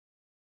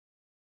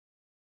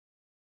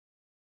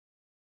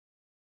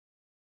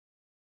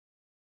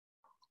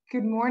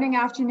Good morning,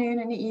 afternoon,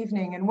 and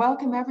evening, and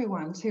welcome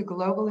everyone to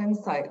Global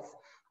Insights,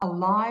 a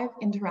live,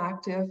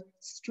 interactive,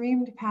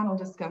 streamed panel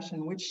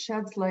discussion which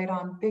sheds light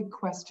on big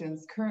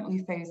questions currently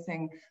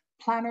facing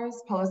planners,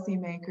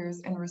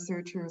 policymakers, and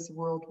researchers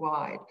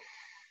worldwide.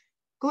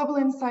 Global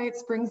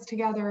Insights brings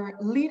together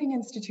leading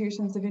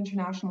institutions of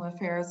international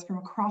affairs from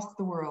across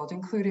the world,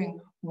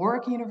 including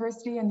Warwick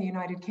University in the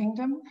United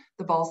Kingdom,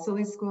 the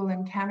Balsillie School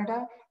in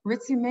Canada,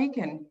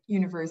 Ritsumeikan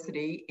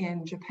University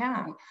in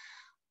Japan,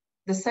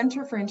 the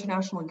Centre for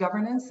International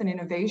Governance and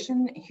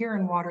Innovation here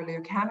in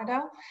Waterloo,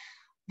 Canada,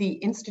 the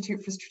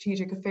Institute for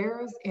Strategic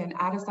Affairs in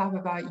Addis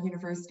Ababa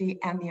University,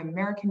 and the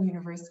American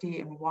University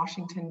in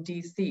Washington,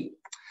 D.C.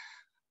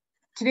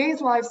 Today's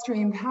live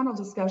stream panel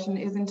discussion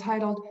is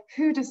entitled,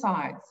 Who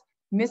Decides?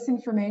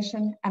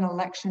 Misinformation and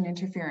Election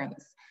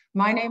Interference.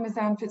 My name is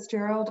Anne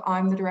Fitzgerald.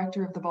 I'm the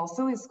director of the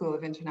Balsillie School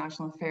of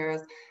International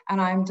Affairs,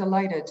 and I'm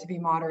delighted to be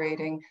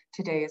moderating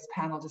today's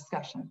panel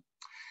discussion.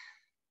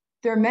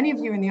 There are many of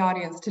you in the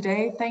audience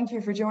today. Thank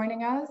you for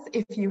joining us.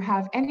 If you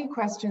have any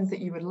questions that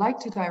you would like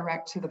to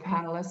direct to the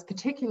panelists,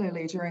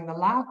 particularly during the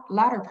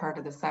latter part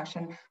of the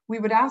session, we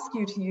would ask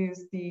you to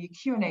use the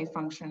Q&A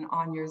function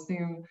on your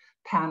Zoom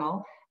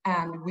panel,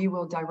 and we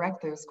will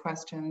direct those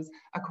questions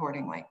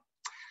accordingly.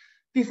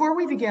 Before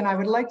we begin, I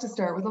would like to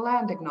start with a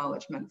land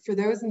acknowledgement. For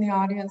those in the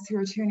audience who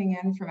are tuning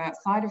in from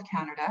outside of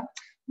Canada,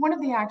 one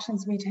of the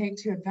actions we take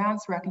to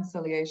advance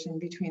reconciliation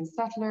between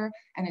settler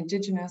and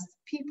Indigenous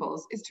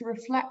peoples is to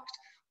reflect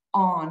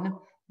on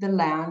the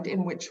land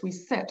in which we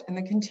sit and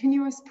the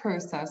continuous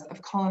process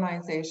of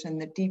colonization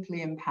that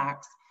deeply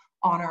impacts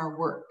on our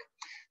work.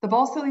 The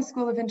Balsillie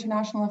School of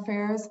International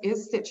Affairs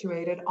is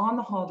situated on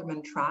the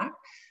Haldeman Tract,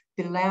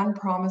 the land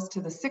promised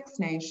to the Six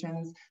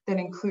Nations that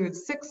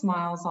includes 6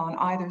 miles on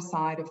either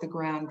side of the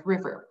Grand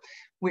River,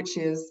 which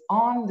is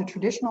on the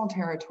traditional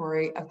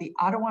territory of the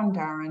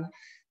Attawandaron,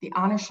 the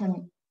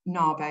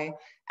Anishinaabe,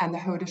 and the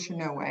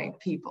Haudenosaunee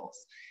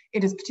peoples.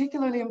 It is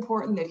particularly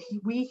important that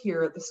we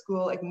here at the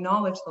school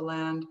acknowledge the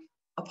land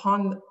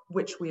upon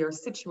which we are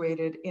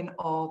situated in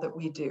all that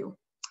we do.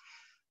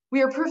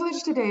 We are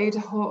privileged today to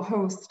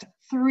host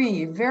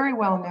 3 very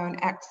well-known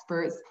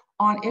experts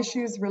on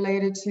issues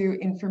related to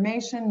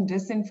information,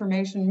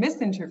 disinformation,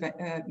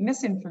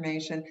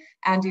 misinformation,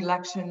 and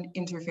election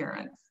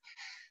interference.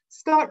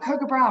 Scott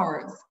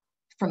Koga-Browes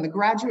from the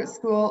Graduate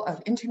School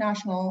of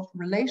International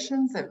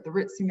Relations at the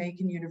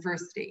Ritsumeikan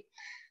University.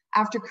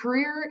 After a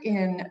career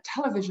in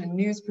television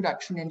news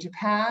production in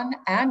Japan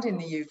and in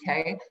the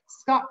UK,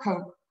 Scott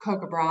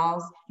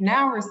Koga-Browes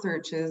now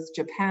researches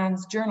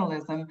Japan's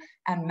journalism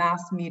and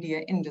mass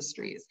media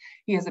industries.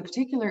 He has a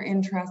particular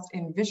interest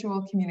in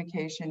visual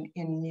communication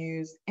in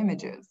news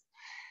images.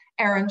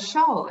 Aaron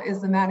Shull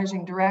is the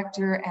Managing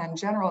Director and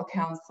General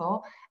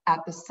Counsel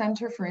at the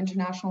Centre for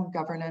International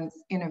Governance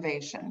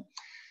Innovation.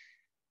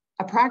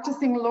 A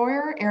practicing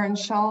lawyer, Aaron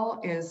Shull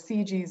is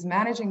CIGI's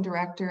Managing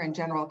Director and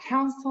General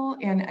Counsel,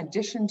 in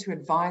addition to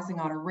advising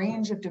on a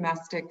range of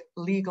domestic,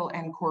 legal,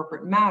 and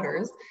corporate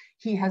matters.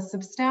 He has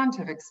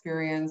substantive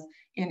experience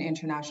in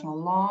international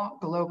law,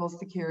 global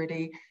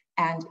security,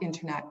 and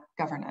internet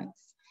governance.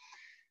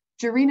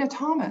 Jorhena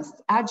Thomas,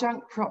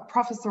 Adjunct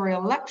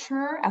Professorial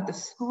Lecturer at the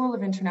School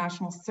of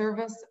International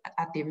Service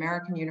at the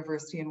American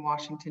University in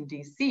Washington,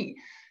 D.C.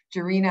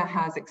 Jorhena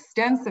has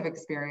extensive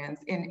experience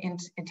in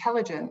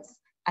intelligence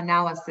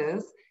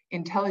analysis,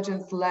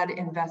 intelligence-led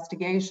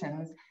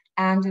investigations,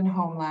 and in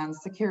homeland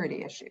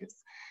security issues.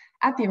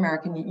 At the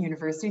American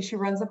University, she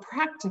runs a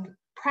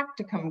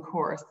practicum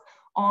course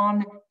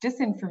on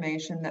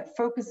disinformation that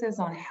focuses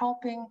on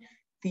helping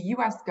the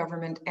US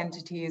government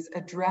entities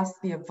address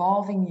the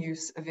evolving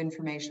use of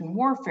information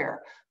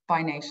warfare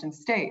by nation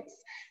states.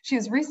 She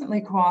has recently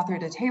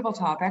co-authored a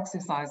tabletop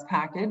exercise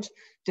package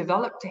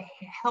developed to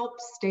help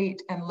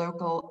state and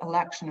local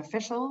election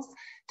officials,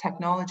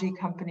 technology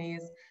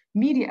companies,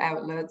 media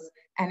outlets,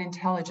 and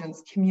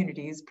intelligence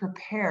communities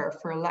prepare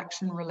for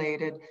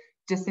election-related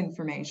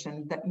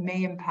disinformation that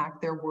may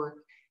impact their work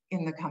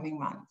in the coming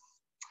months.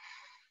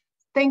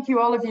 Thank you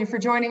all of you for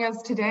joining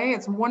us today.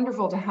 It's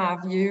wonderful to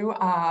have you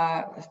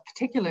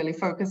particularly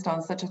focused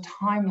on such a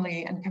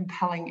timely and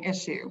compelling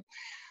issue.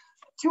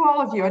 To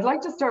all of you, I'd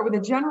like to start with a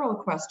general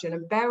question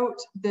about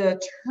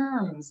the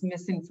terms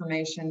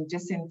misinformation,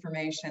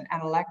 disinformation,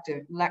 and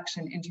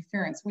election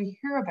interference. We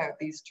hear about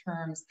these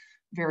terms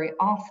very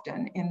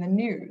often in the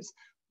news.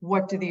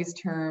 What do these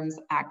terms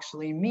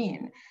actually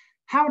mean?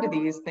 How do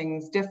these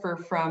things differ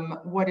from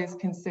what is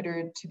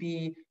considered to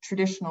be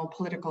traditional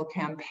political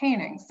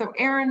campaigning? So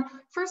Aaron,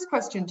 first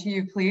question to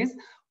you, please.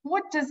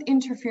 What does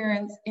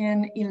interference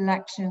in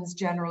elections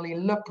generally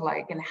look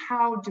like, and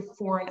how do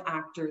foreign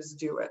actors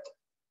do it?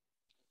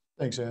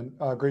 Thanks, Anne.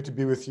 Great to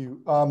be with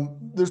you.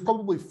 There's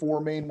probably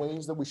 4 main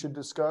ways that we should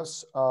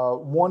discuss.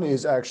 One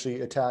is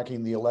actually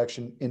attacking the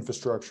election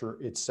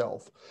infrastructure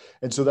itself.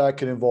 And so that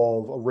can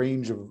involve a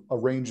range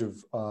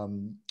of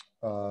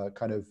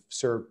kind of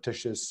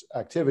surreptitious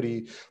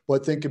activity,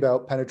 but think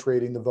about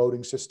penetrating the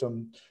voting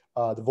system,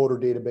 the voter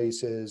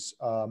databases,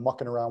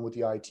 mucking around with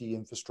the IT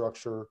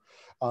infrastructure.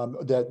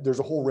 That there's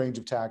a whole range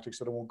of tactics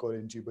that I won't go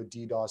into, but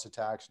DDoS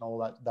attacks and all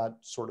that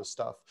sort of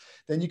stuff.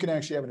 Then you can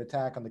actually have an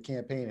attack on the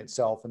campaign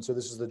itself. And so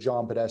this is the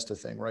John Podesta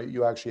thing, right?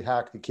 You actually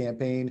hack the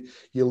campaign,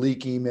 you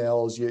leak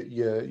emails,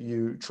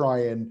 you try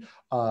and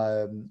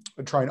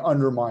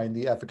undermine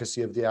the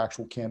efficacy of the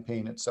actual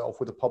campaign itself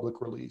with a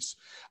public release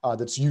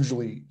that's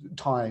usually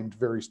timed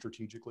very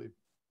strategically.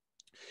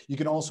 You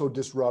can also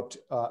disrupt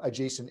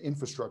adjacent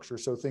infrastructure.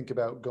 So think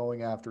about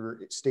going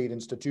after state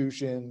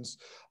institutions.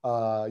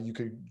 You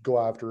could go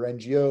after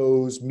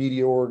NGOs,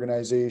 media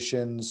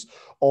organizations,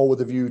 all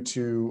with a view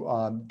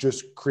to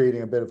just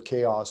creating a bit of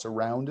chaos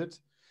around it.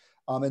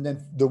 And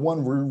then the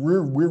one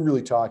we're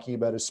really talking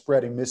about is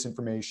spreading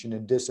misinformation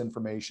and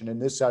disinformation. And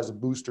this has a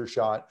booster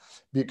shot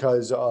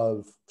because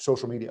of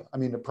social media. I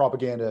mean, the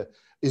propaganda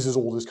is as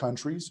old as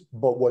countries,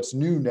 but what's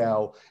new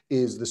now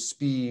is the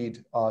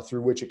speed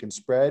through which it can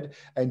spread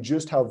and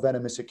just how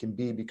venomous it can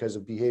be because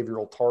of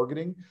behavioral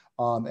targeting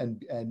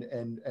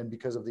and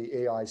because of the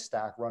AI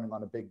stack running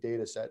on a big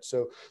data set.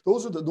 So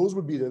those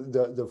would be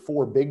the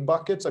four big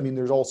buckets. I mean,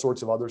 there's all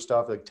sorts of other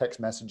stuff like text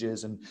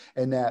messages and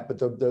that, but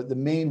the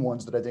main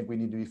ones that I think we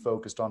need to be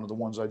focused on are the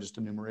ones I just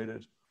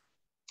enumerated.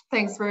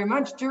 Thanks very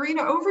much.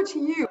 Jorhena, over to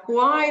you.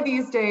 Why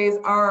these days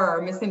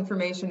are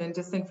misinformation and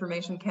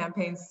disinformation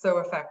campaigns so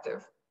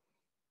effective?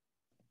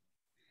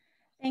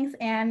 Thanks,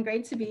 Anne.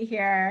 Great to be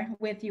here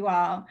with you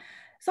all.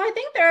 So I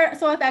think they're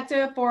so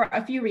effective for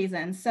a few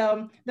reasons.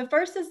 So the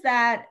first is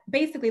that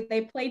basically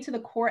they play to the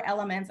core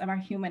elements of our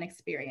human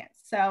experience.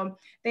 So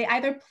they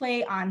either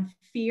play on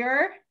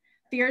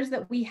fears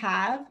that we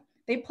have,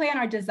 they play on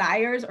our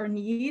desires or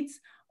needs,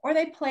 or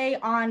they play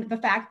on the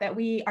fact that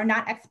we are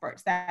not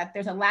experts, that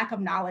there's a lack of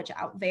knowledge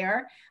out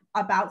there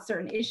about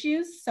certain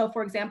issues. So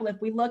for example,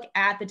 if we look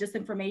at the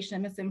disinformation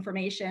and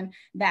misinformation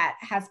that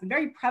has been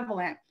very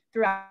prevalent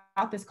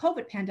throughout this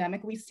COVID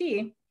pandemic, we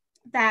see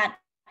that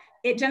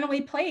it generally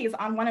plays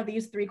on one of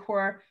these three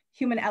core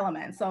human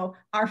elements. So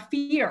our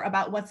fear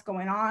about what's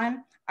going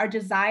on, our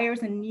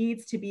desires and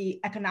needs to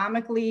be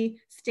economically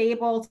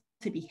stable,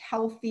 to be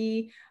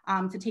healthy,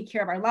 to take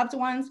care of our loved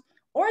ones,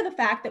 or the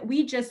fact that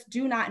we just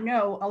do not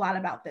know a lot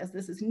about this.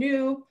 This is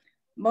new.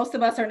 Most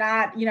of us are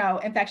not,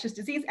 infectious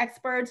disease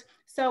experts.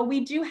 So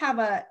we do have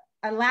a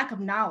lack of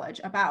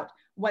knowledge about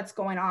what's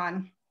going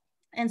on.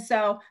 And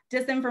so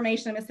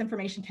disinformation and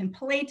misinformation can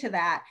play to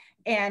that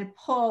and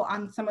pull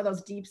on some of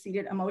those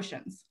deep-seated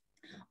emotions.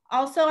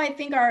 Also, I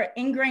think our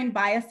ingrained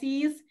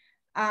biases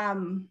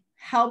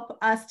help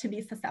us to be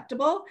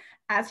susceptible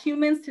as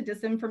humans to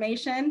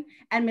disinformation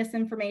and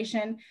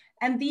misinformation.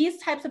 And these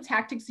types of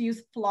tactics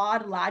use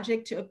flawed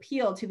logic to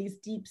appeal to these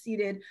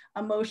deep-seated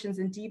emotions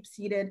and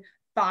deep-seated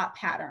thought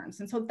patterns.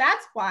 And so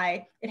that's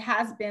why it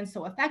has been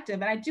so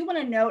effective. And I do want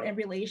to note in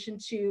relation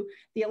to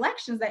the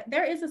elections that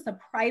there is a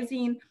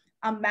surprising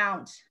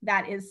amount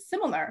that is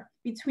similar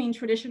between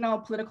traditional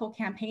political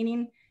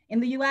campaigning in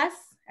the US,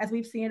 as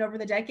we've seen it over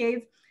the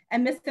decades,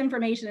 and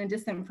misinformation and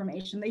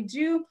disinformation. They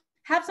do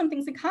have some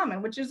things in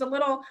common, which is a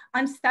little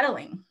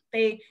unsettling.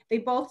 They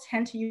both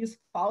tend to use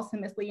false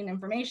and misleading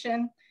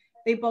information.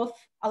 They both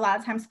a lot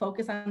of times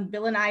focus on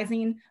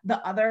villainizing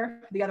the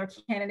other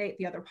candidate,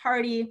 the other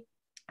party.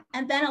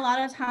 And then a lot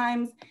of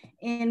times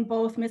in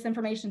both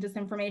misinformation,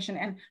 disinformation,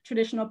 and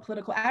traditional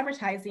political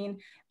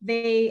advertising,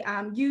 they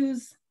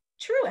use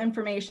true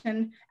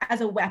information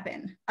as a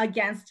weapon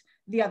against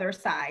the other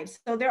side.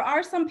 So there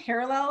are some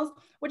parallels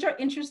which are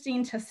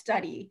interesting to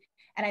study.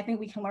 And I think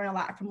we can learn a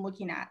lot from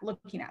looking at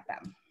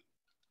them.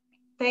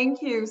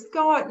 Thank you.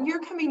 Scott, you're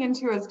coming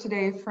into us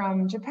today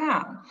from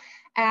Japan.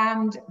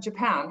 And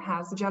Japan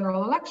has a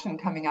general election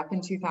coming up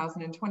in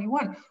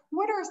 2021.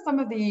 What are some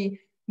of the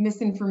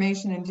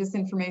misinformation and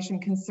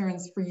disinformation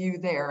concerns for you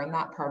there in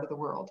that part of the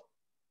world?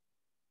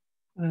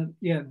 Hi,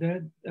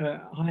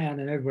 Anne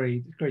and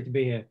everybody. It's great to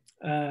be here.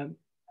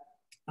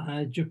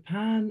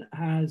 Japan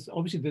has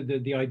obviously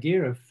the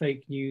idea of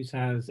fake news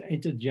has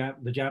entered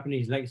the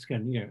Japanese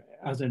lexicon,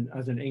 as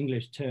an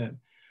English term,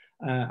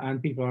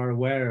 and people are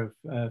aware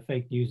of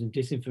fake news and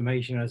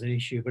disinformation as an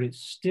issue, but it's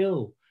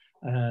still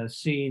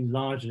seen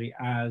largely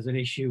as an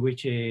issue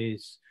which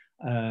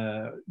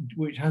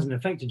hasn't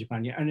affected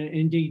Japan yet. And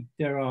indeed,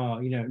 there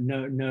are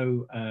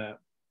no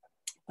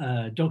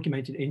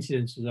documented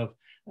incidences of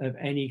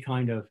any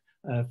kind of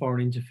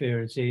foreign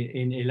interference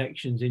in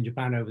elections in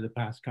Japan over the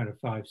past kind of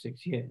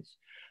 5-6 years.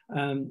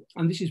 And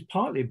this is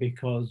partly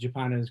because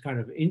Japan has kind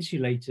of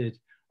insulated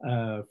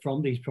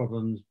from these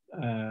problems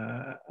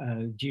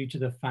due to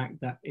the fact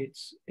that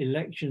its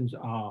elections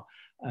are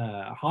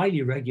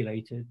highly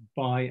regulated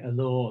by a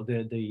law,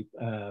 the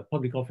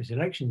Public Office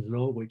Elections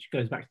Law, which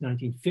goes back to the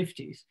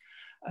 1950s,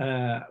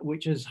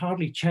 which has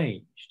hardly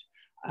changed.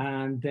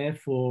 And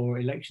therefore,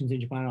 elections in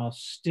Japan are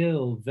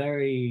still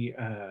very,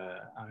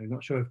 I'm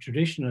not sure if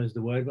traditional is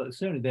the word, but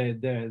certainly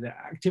their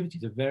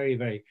activities are very,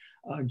 very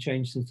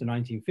unchanged since the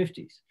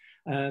 1950s.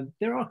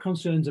 There are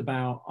concerns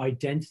about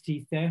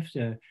identity theft,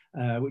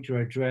 which are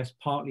addressed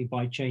partly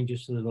by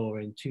changes to the law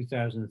in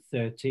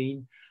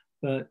 2013.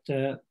 But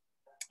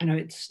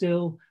it's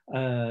still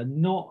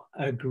not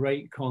a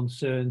great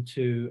concern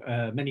to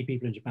many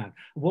people in Japan.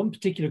 One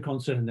particular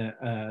concern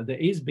that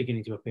is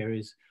beginning to appear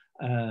is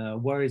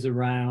worries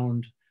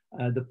around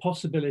the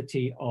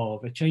possibility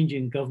of a change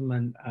in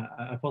government,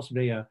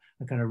 possibly a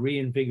kind of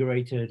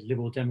reinvigorated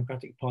Liberal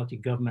Democratic Party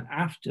government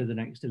after the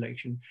next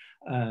election,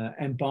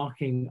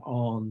 embarking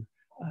on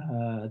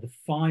the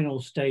final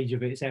stage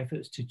of its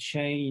efforts to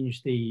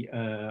change the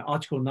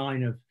Article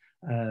 9 of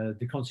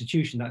the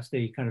Constitution. That's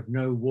the kind of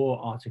no war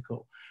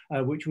article,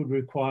 which would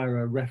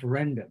require a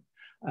referendum,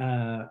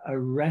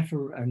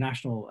 a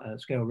national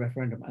scale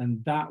referendum,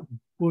 and that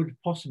would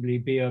possibly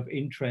be of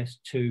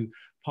interest to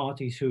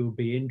parties who will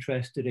be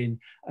interested in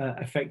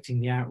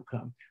affecting the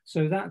outcome.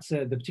 So that's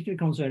the particular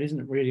concern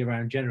isn't really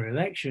around general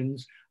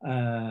elections,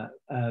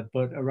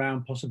 but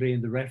around possibly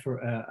in the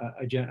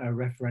a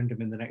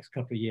referendum in the next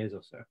couple of years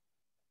or so.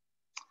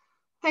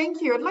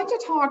 Thank you. I'd like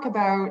to talk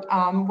about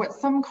what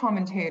some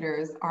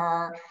commentators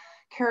are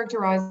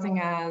characterizing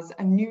as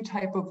a new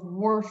type of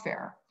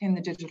warfare in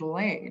the digital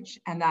age,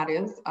 and that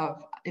is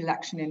of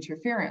election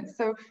interference.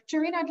 So,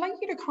 Jorhena, I'd like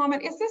you to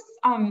comment. Is this,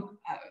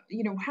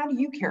 you know, how do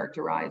you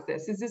characterize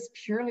this? Is this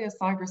purely a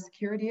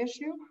cybersecurity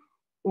issue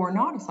or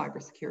not a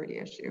cybersecurity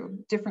issue?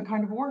 Different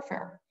kind of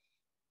warfare?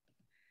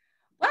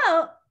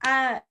 Well,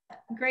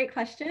 great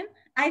question.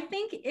 I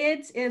think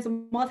it is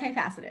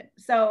multifaceted.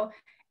 So,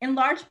 in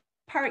large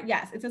part,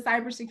 yes, it's a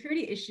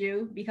cybersecurity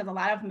issue because a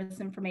lot of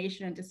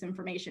misinformation and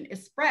disinformation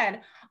is spread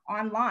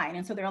online.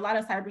 And so there are a lot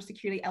of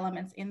cybersecurity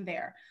elements in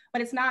there,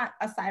 but it's not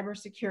a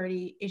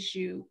cybersecurity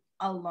issue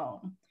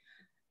alone.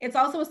 It's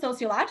also a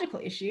sociological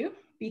issue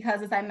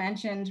because, as I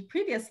mentioned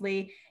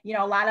previously, you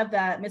know, a lot of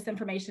the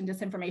misinformation,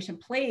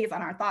 disinformation plays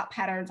on our thought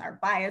patterns, our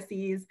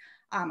biases,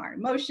 our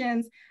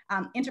emotions,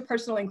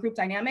 interpersonal and group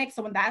dynamics.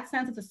 So in that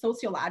sense, it's a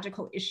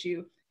sociological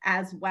issue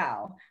as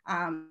well.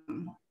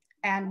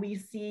 And we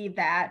see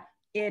that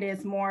it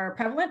is more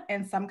prevalent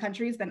in some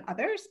countries than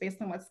others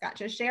based on what Scott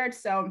just shared.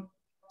 So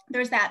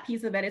there's that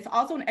piece of it. It's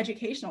also an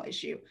educational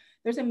issue.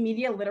 There's a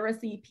media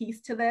literacy piece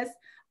to this,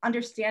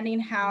 understanding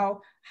how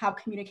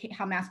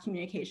mass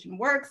communication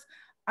works,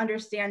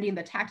 understanding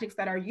the tactics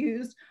that are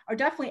used are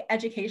definitely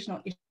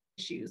educational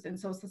issues. And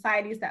so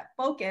societies that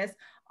focus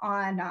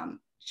on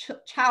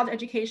child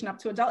education up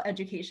to adult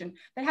education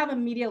that have a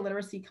media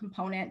literacy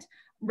component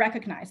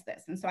recognize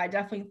this. And so I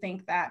definitely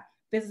think that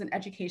this is an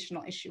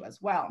educational issue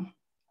as well.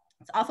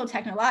 It's also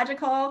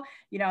technological,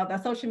 you know, the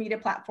social media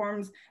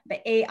platforms,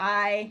 the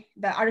AI,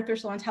 the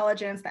artificial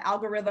intelligence, the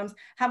algorithms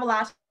have a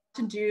lot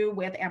to do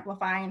with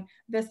amplifying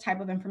this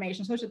type of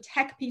information. So there's a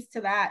tech piece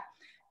to that.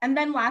 And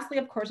then lastly,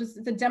 of course, it's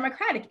a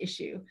democratic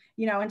issue,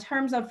 you know, in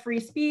terms of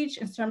free speech,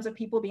 in terms of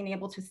people being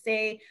able to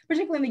say,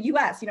 particularly in the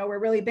US, you know, we're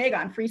really big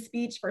on free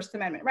speech, First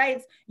Amendment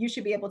rights. You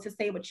should be able to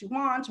say what you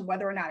want,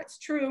 whether or not it's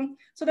true.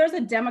 So there's a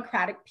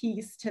democratic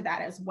piece to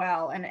that as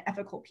well, and an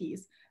ethical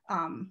piece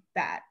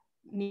that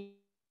needs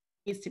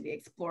to be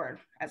explored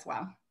as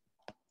well.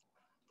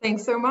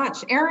 Thanks so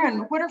much.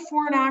 Aaron, what are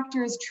foreign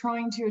actors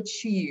trying to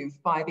achieve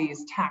by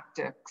these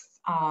tactics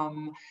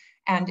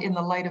and in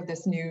the light of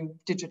this new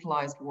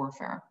digitalized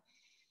warfare?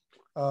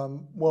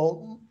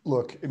 Well,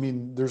 look, I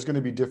mean, there's going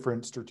to be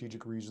different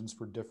strategic reasons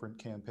for different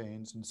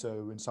campaigns. And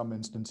so in some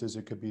instances,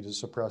 it could be to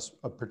suppress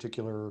a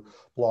particular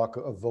block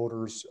of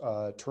voters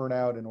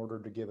turnout in order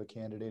to give a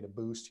candidate a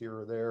boost here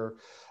or there.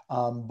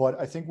 But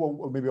I think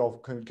maybe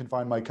I'll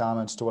confine my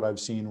comments to what I've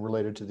seen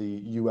related to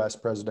the US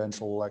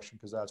presidential election,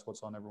 because that's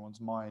what's on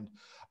everyone's mind.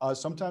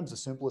 Sometimes the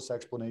simplest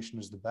explanation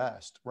is the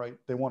best, right?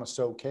 They want to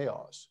sow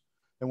chaos.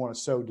 They want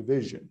to sow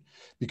division,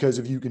 because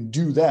if you can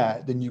do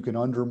that, then you can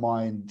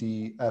undermine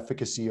the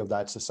efficacy of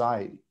that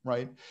society,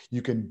 right?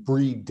 You can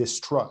breed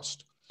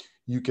distrust.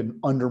 You can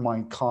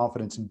undermine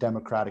confidence in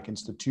democratic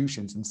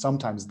institutions. And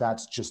sometimes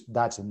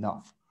that's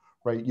enough,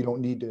 right? You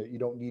don't need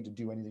to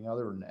do anything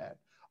other than that.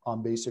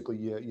 Basically,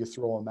 you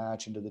throw a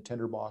match into the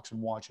tinderbox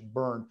and watch it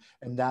burn,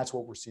 and that's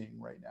what we're seeing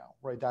right now,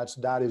 right?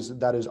 That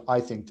is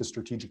I think the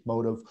strategic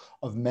motive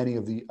of many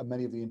of the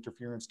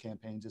interference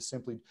campaigns is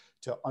simply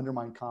to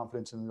undermine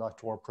confidence in the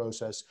electoral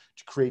process,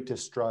 to create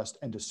distrust,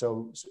 and to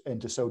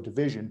sow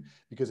division.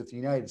 Because if the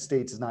United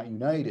States is not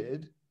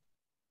united,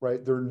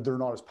 right, they're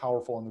not as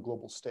powerful on the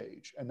global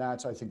stage, and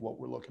that's I think what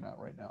we're looking at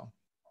right now.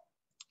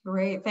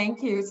 Great,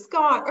 thank you.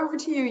 Scott, over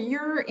to you.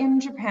 You're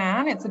in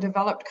Japan. It's a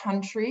developed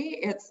country.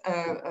 It's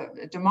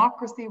a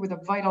democracy with a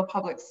vital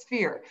public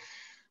sphere,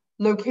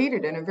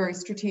 located in a very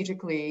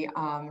strategically,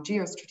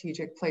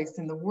 geostrategic place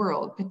in the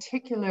world,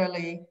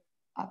 particularly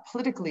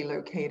politically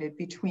located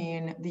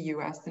between the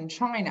US and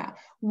China.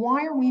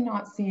 Why are we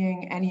not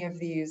seeing any of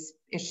these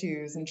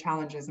issues and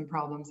challenges and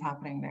problems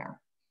happening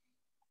there?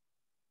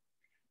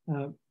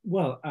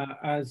 Well,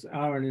 as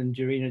Aaron and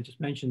Jorhena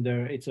just mentioned,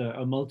 it's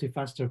a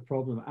multifaceted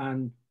problem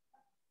and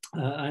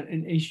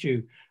an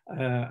issue,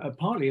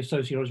 partly a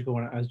sociological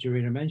one, as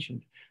Jorhena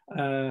mentioned.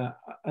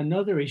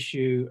 Another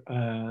issue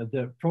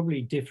that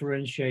probably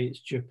differentiates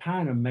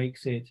Japan and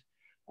makes it,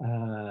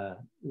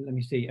 let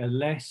me see, a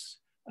less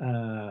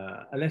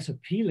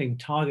appealing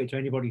target to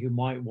anybody who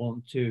might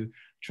want to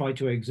try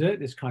to exert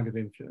this kind of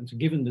influence,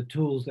 given the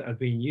tools that are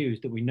being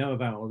used that we know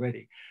about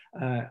already,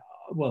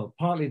 well,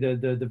 partly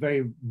the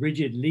very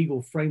rigid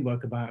legal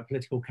framework about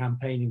political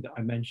campaigning that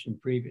I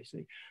mentioned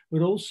previously,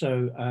 but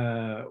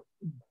also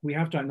we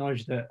have to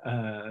acknowledge that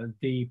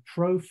the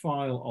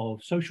profile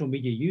of social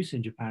media use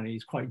in Japan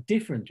is quite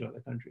different to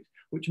other countries,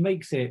 which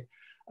makes it,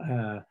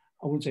 I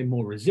wouldn't say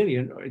more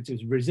resilient,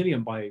 it's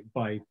resilient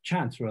by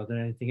chance rather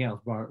than anything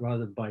else,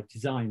 rather than by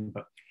design.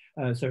 But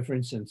so for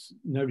instance,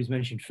 nobody's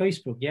mentioned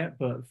Facebook yet,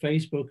 but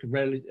Facebook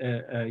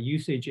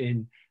usage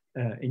in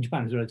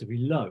Japan is relatively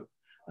low.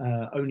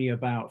 Only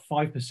about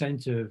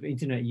 5% of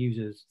internet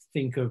users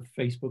think of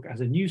Facebook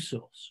as a news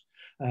source.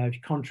 If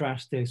you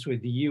contrast this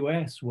with the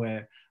US,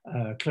 where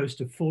close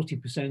to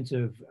 40%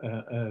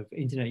 of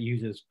internet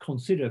users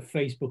consider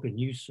Facebook a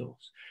news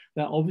source,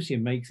 that obviously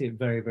makes it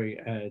very,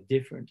 very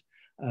different.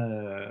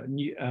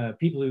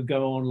 People who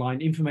go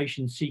online,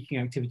 information seeking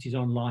activities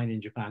online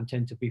in Japan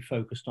tend to be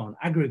focused on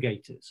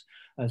aggregators.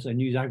 So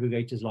news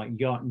aggregators like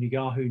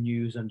Yahoo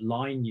News and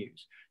Line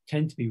News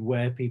tend to be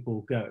where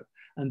people go.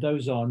 And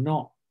those are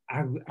not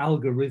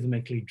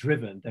algorithmically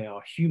driven, they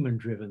are human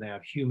driven, they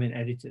are human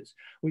editors,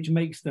 which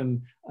makes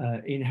them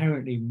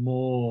inherently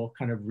more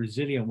kind of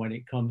resilient when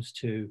it comes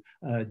to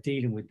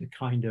dealing with the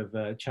kind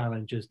of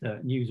challenges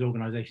that news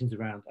organizations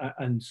around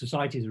and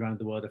societies around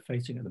the world are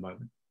facing at the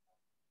moment.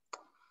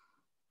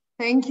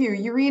 Thank you.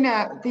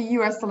 Jorhena, the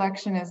US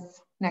election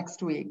is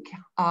next week.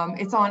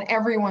 It's on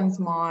everyone's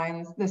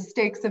minds. The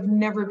stakes have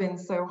never been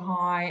so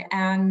high,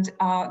 and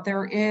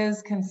there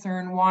is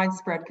concern,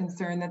 widespread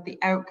concern, that the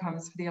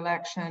outcomes for the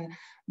election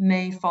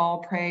may fall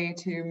prey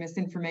to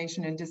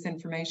misinformation and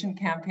disinformation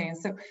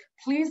campaigns. So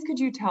please, could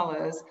you tell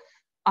us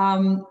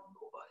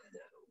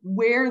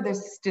where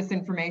this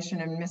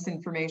disinformation and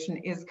misinformation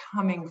is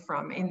coming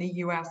from in the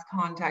US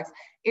context?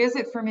 Is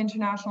it from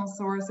international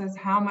sources?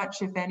 How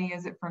much, if any,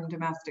 is it from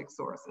domestic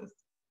sources?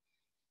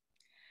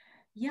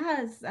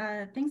 Yes,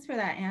 thanks for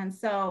that, Anne.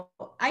 So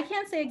I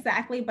can't say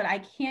exactly, but I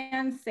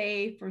can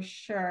say for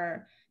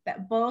sure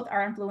that both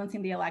are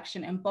influencing the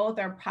election and both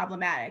are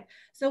problematic.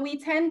 So we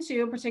tend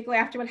to, particularly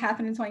after what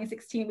happened in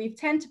 2016, we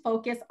tend to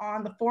focus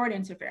on the foreign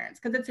interference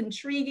because it's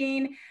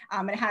intriguing.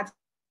 It has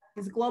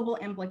these global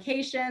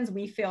implications.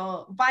 We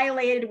feel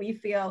violated. We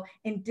feel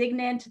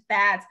indignant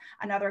that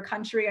another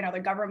country, another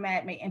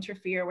government may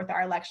interfere with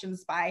our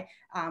elections by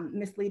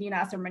misleading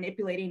us or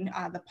manipulating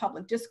the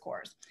public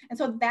discourse. And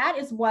so that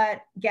is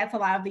what gets a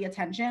lot of the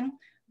attention.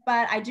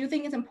 But I do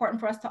think it's important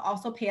for us to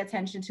also pay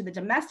attention to the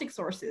domestic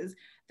sources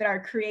that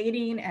are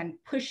creating and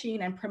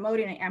pushing and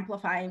promoting and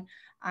amplifying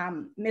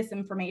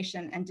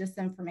misinformation and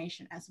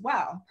disinformation as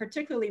well,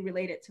 particularly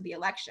related to the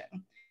election.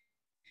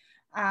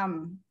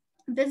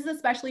 This is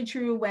especially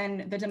true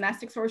when the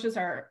domestic sources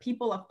are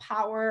people of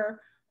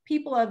power,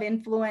 people of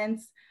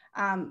influence.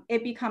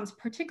 It becomes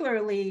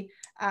particularly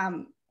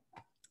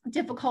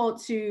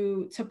difficult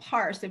to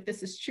parse if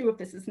this is true, if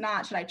this is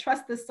not. Should I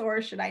trust this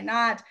source? Should I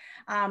not?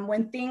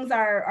 When things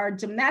are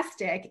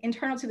domestic,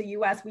 internal to the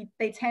US,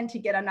 they tend to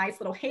get a nice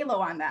little halo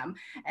on them.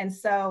 And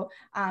so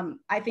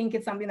I think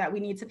it's something that we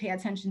need to pay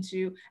attention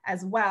to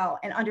as well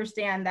and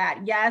understand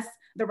that, yes,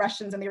 the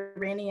Russians and the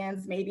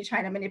Iranians may be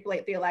trying to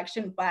manipulate the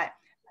election, but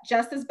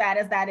just as bad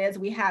as that is,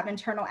 we have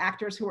internal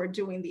actors who are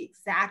doing the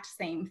exact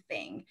same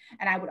thing.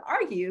 And I would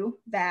argue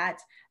that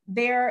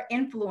their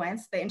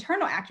influence, the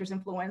internal actors'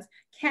 influence,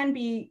 can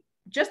be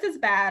just as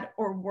bad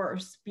or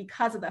worse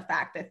because of the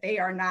fact that they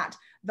are not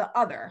the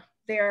other,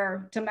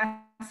 they're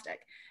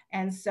domestic.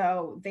 And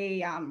so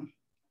there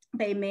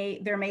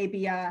may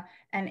be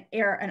an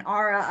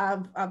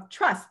aura of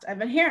trust,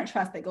 of inherent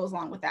trust that goes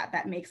along with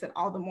that makes it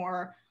all the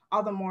more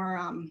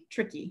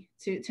tricky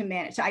to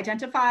manage, to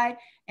identify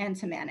and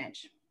to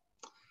manage.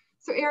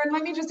 So Erin,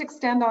 let me just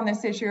extend on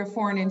this issue of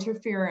foreign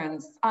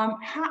interference.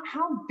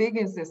 How big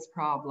is this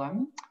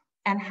problem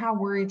and how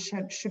worried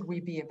should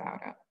we be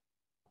about it?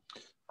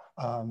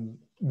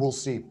 We'll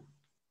see,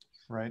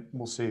 right?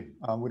 We'll see.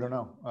 We don't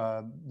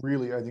know.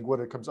 Really, I think what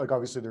it comes, like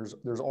obviously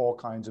there's all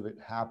kinds of it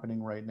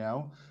happening right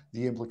now.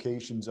 The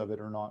implications of it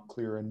are not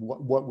clear. And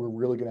what we're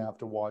really gonna have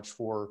to watch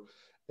for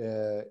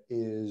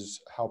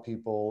is how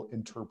people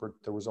interpret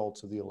the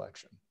results of the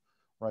election,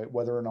 right?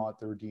 Whether or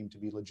not they're deemed to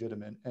be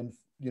legitimate. And,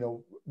 you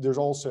know, there's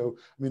also,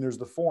 I mean, there's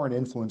the foreign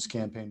influence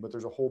campaign, but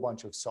there's a whole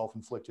bunch of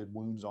self-inflicted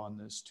wounds on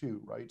this too,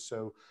 right?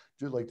 So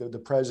like the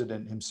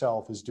president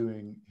himself is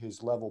doing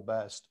his level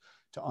best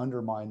to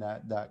undermine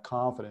that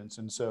confidence.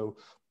 And so,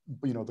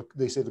 you know,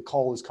 they say the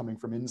call is coming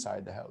from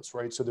inside the house,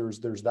 right? So there's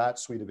that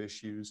suite of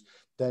issues,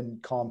 then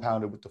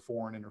compounded with the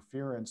foreign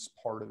interference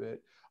part of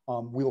it.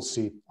 We'll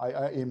see.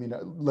 I mean,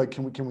 like,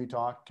 can we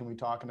talk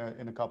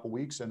in a couple of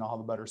weeks and I'll have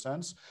a better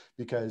sense?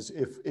 Because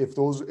if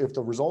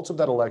the results of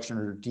that election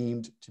are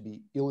deemed to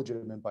be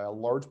illegitimate by a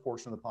large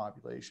portion of the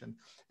population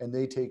and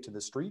they take to the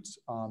streets,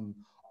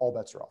 all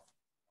bets are off.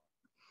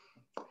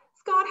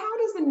 Scott, how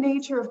does the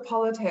nature of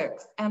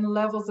politics and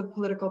levels of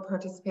political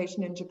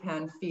participation in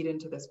Japan feed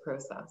into this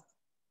process?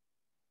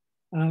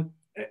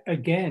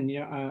 Again,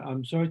 yeah,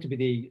 I'm sorry to be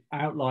the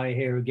outlier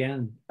here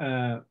again.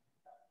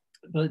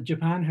 but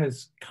Japan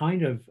has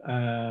kind of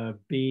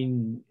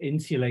been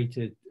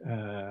insulated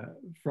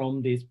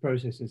from these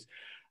processes,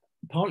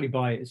 partly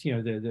by its,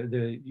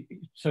 the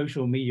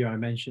social media I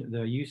mentioned,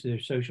 the use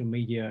of social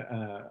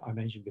media I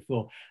mentioned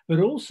before, but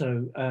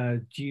also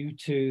due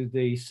to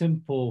the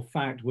simple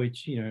fact,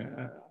 which,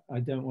 I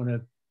don't want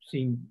to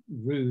seem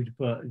rude,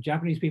 but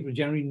Japanese people are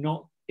generally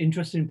not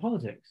interested in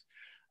politics.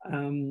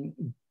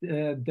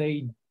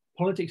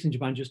 Politics in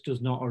Japan just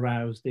does not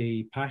arouse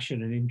the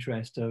passion and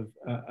interest of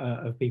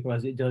people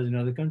as it does in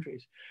other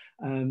countries.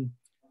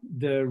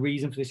 The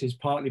reason for this is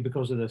partly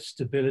because of the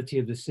stability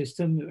of the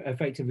system.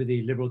 Effectively,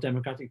 the Liberal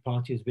Democratic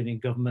Party has been in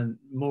government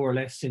more or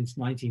less since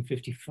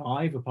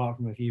 1955, apart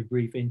from a few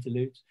brief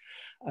interludes.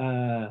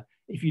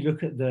 If you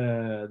look at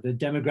the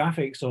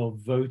demographics of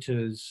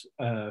voters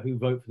who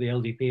vote for the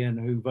LDP and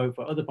who vote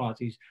for other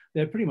parties,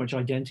 they're pretty much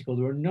identical.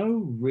 There are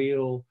no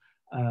real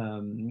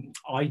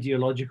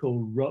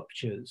ideological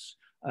ruptures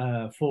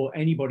for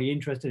anybody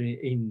interested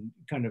in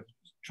kind of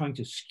trying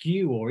to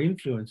skew or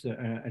influence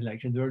an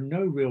election. There are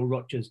no real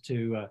ruptures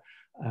to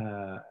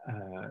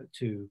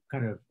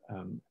kind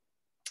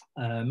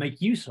of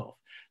make use of.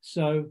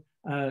 So,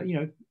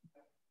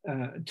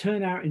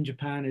 turnout in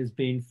Japan has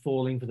been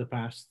falling for the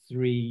past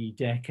 3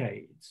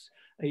 decades.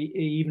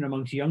 Even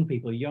amongst young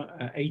people,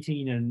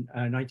 18 and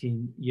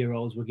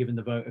 19-year-olds were given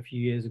the vote a few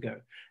years ago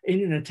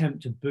in an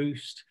attempt to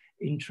boost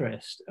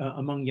interest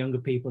among younger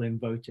people in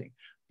voting.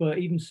 But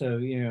even so,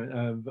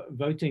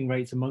 voting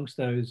rates amongst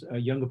those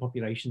younger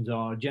populations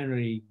are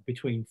generally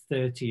between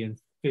 30 and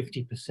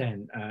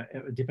 50%,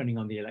 depending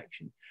on the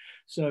election.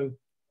 So,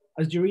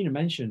 as Jorhena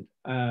mentioned,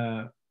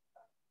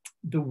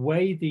 the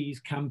way these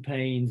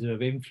campaigns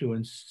of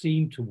influence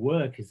seem to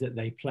work is that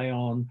they play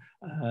on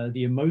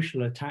the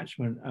emotional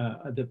attachment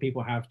that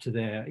people have to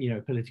their,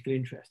 political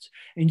interests.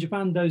 In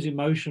Japan, those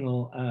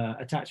emotional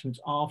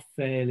attachments are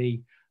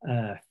fairly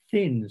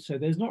thin, so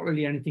there's not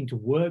really anything to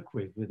work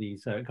with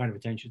these kind of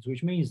attentions,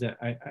 which means that,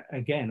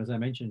 again, as I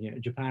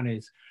mentioned, Japan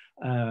is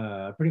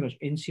pretty much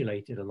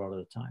insulated a lot of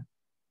the time.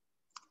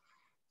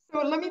 So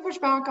let me push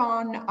back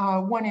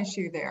on one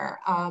issue there.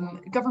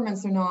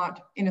 Governments are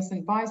not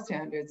innocent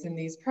bystanders in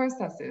these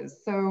processes.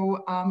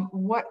 So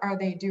what are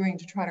they doing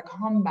to try to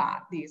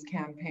combat these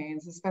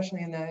campaigns,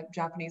 especially in the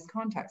Japanese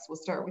context? We'll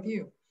start with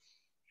you.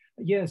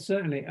 Yes,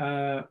 certainly.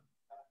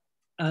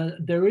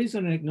 There is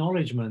an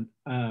acknowledgement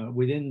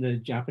within the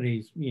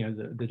Japanese,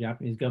 the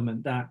Japanese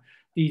government, that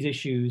these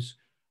issues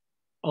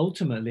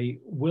ultimately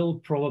will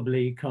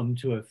probably come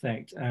to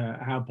affect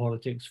how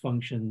politics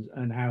functions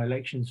and how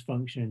elections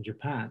function in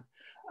Japan.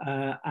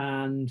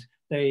 And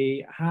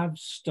they have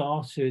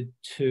started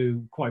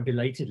to, quite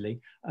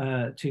belatedly,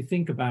 to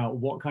think about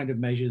what kind of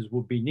measures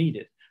would be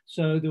needed.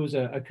 So there was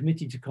a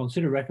committee to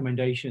consider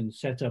recommendations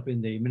set up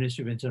in the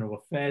Ministry of Internal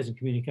Affairs and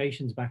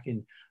Communications back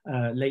in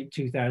late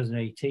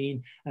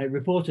 2018. It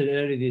reported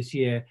earlier this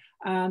year,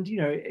 and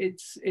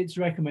its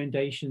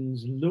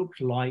recommendations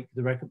looked like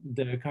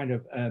the kind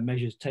of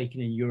measures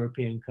taken in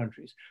European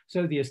countries.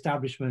 So the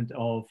establishment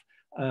of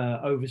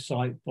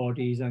oversight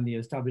bodies and the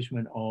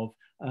establishment of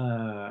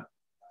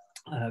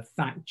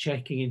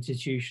fact-checking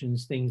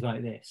institutions, things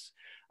like this.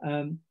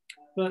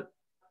 But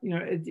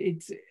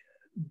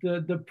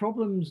the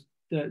problems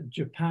that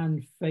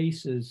Japan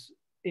faces,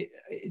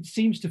 it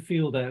seems to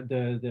feel that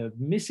the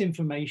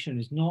misinformation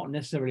is not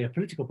necessarily a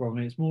political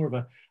problem. It's more of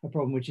a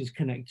problem which is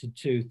connected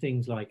to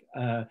things like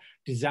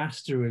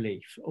disaster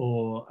relief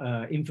or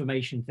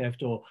information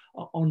theft or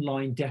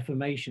online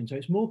defamation. So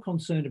it's more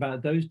concerned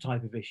about those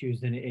type of issues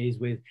than it is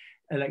with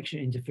election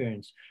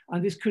interference.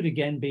 And this could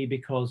again be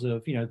because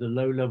of the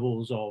low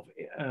levels of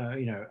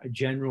a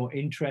general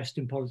interest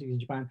in politics in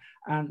Japan,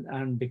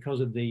 and because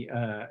of the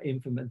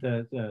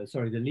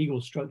legal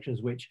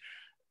structures which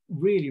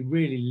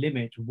really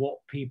limit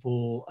what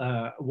people,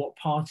 what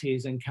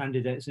parties and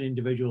candidates and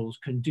individuals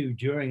can do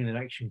during an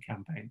election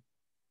campaign.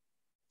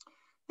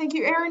 Thank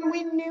you, Aaron.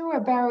 We knew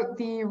about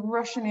the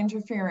Russian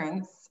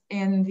interference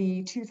in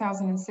the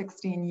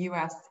 2016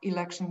 US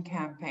election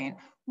campaign.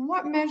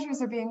 What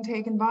measures are being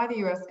taken by the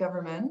US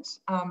government,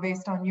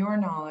 based on your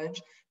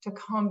knowledge, to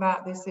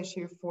combat this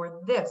issue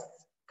for this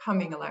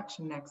coming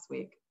election next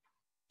week?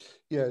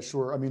 Yeah,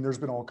 sure. I mean, there's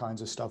been all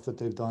kinds of stuff that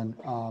they've done,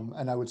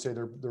 and I would say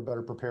they're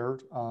better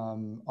prepared.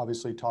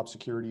 Obviously, top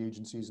security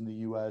agencies in the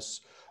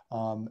U.S.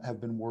 Have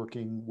been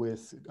working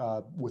with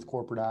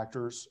corporate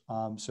actors.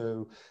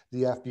 So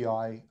the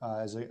FBI,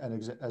 as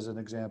an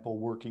example,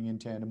 working in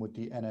tandem with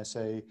the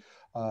NSA,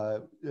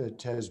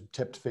 has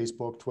tipped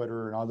Facebook,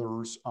 Twitter, and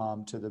others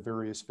to the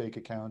various fake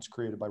accounts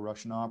created by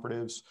Russian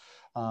operatives.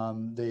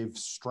 They've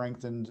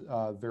strengthened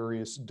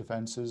various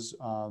defenses.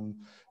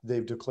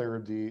 They've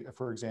declared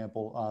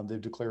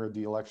they've declared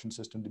the election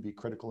system to be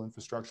critical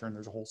infrastructure, and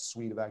there's a whole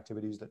suite of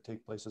activities that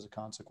take place as a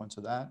consequence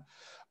of that.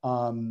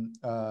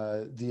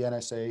 The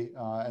NSA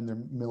and their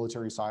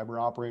military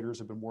cyber operators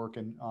have been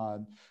working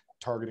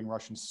targeting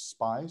Russian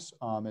spies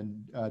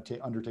and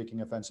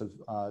undertaking offensive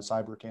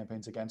cyber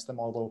campaigns against them,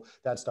 although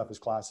that stuff is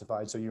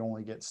classified, so you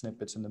only get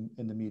snippets in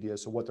the media.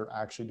 So what they're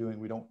actually doing,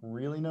 we don't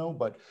really know,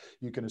 but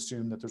you can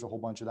assume that there's a whole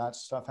bunch of that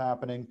stuff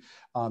happening.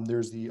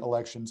 There's the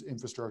Elections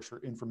Infrastructure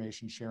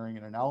Information Sharing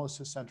and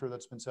Analysis Center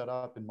that's been set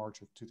up in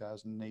March of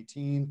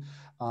 2018.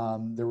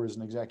 There was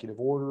an executive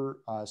order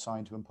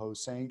signed to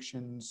impose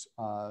sanctions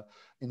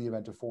in the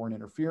event of foreign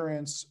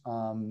interference.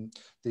 The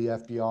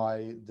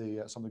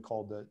FBI, something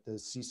called the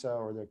CISA,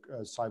 or the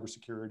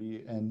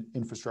Cybersecurity and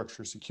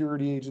Infrastructure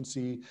Security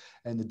Agency,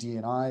 and the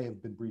DNI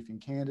have been briefing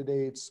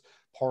candidates,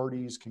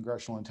 parties,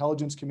 congressional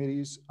intelligence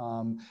committees,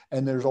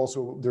 and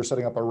they're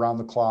setting up a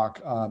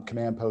round-the-clock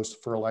command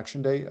post for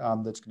election day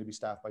that's going to be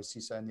staffed by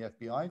CISA and the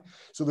FBI.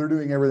 So they're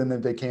doing everything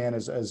that they can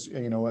as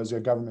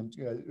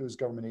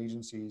government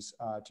agencies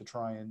to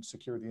try and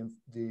secure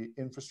the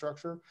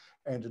infrastructure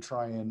and to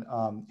try and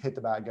hit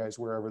the bad guys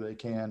wherever they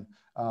can.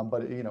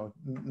 But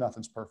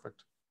nothing's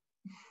perfect.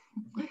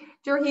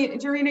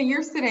 Jorhena,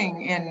 you're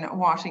sitting in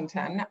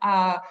Washington,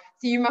 so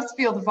you must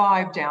feel the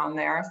vibe down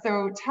there.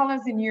 So tell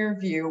us, in your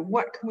view,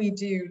 what can we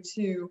do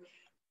to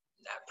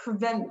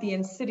prevent the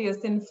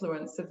insidious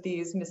influence of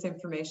these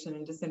misinformation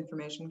and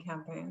disinformation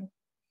campaigns?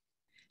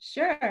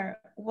 Sure.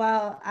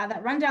 Well,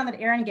 that rundown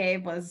that Aaron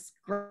gave was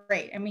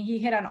great. I mean, he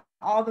hit on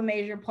all the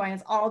major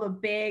points, all the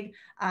big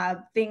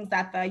things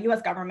that the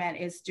U.S. government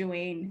is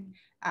doing.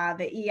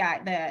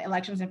 The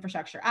Elections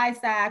Infrastructure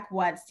ISAC,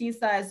 what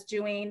CISA is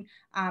doing,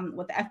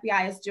 what the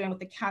FBI is doing with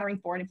the Countering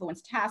Foreign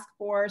Influence Task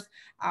Force.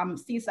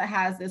 CISA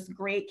has this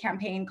great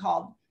campaign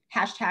called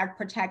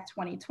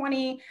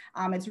 #Protect2020.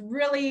 It's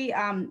really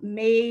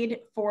made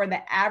for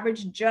the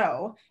average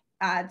Joe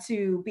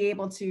to be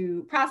able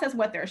to process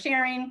what they're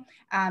sharing.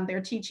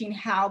 They're teaching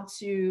how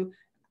to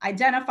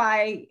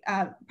identify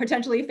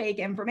potentially fake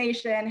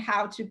information,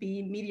 how to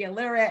be media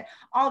literate,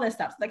 all this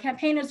stuff. So the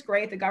campaign is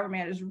great. The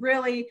government is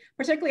really,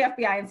 particularly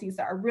FBI and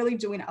CISA, are really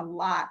doing a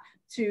lot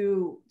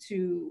to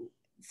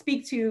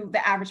speak to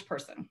the average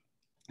person.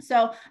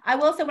 So I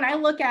will say, when I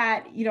look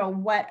at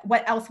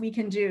what else we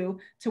can do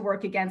to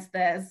work against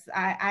this,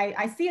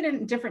 I see it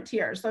in different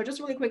tiers. So just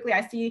really quickly,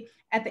 I see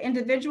at the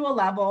individual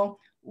level,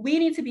 we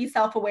need to be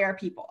self-aware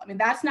people. I mean,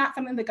 that's not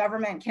something the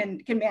government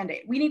can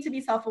mandate. We need to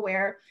be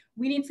self-aware.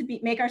 We need to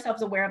make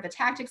ourselves aware of the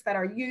tactics that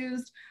are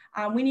used.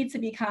 We need to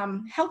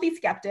become healthy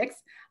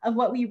skeptics of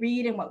what we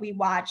read and what we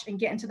watch, and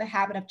get into the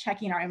habit of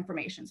checking our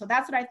information. So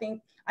that's what I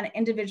think on an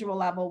individual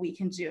level we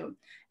can do.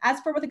 As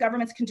for what the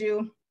governments can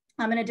do,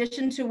 in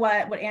addition to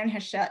what Aaron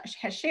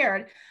has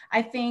shared,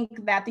 I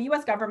think that the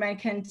US government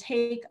can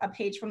take a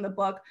page from the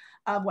book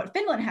of what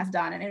Finland has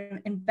done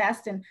and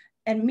invest in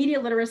media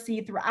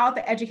literacy throughout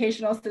the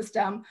educational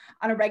system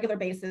on a regular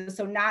basis.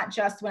 So not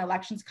just when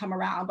elections come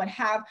around, but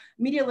have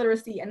media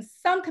literacy in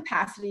some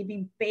capacity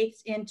be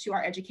baked into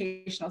our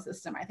educational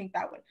system. I think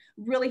that would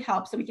really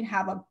help, so we can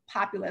have a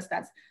populace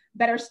that's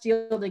better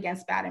steeled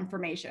against bad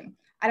information.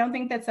 I don't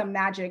think that's a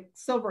magic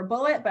silver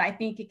bullet, but I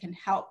think it can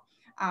help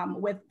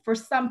for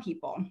some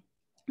people,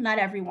 not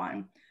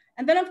everyone.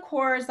 And then, of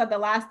course, the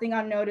last thing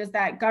I'll note is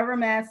that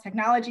governments,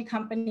 technology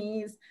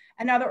companies,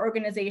 and other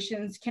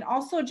organizations can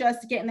also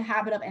just get in the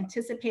habit of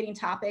anticipating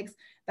topics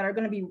that are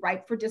going to be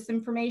ripe for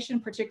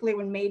disinformation, particularly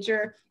when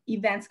major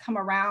events come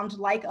around,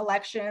 like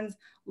elections,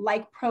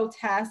 like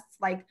protests,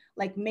 like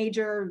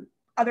major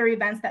other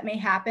events that may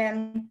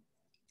happen,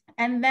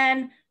 and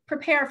then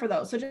prepare for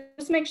those. So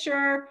just make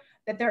sure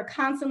that they're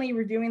constantly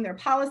reviewing their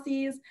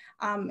policies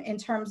in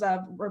terms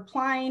of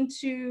replying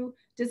to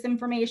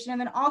disinformation,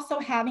 and then also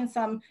having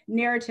some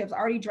narratives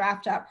already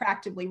drafted up,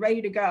 practically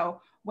ready to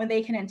go when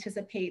they can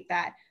anticipate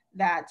that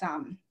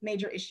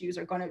major issues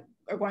are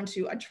going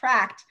to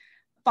attract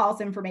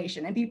false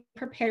information, and be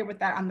prepared with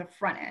that on the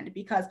front end.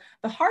 Because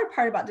the hard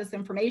part about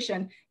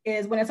disinformation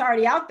is when it's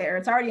already out there,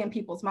 it's already in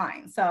people's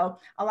minds. So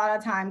a lot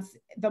of times,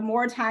 the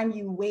more time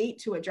you wait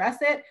to address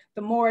it,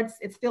 the more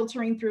it's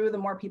filtering through, the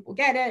more people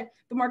get it,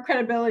 the more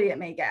credibility it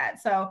may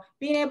get. So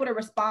being able to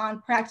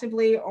respond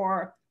proactively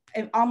or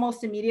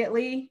almost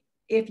immediately,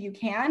 if you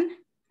can,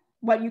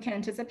 what you can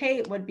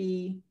anticipate would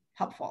be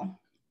helpful.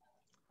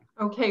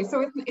 Okay,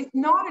 so it's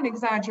not an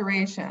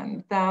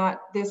exaggeration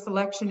that this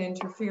election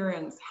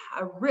interference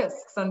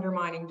risks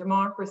undermining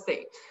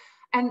democracy.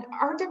 And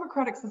our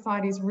democratic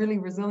society is really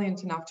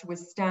resilient enough to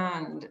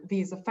withstand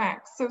these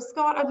effects. So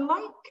Scott, I'd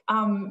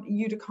like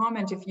you to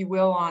comment, if you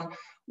will, on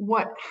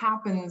what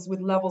happens with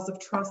levels of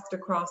trust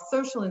across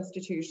social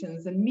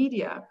institutions and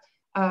media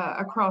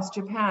across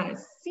Japan. It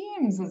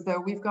seems as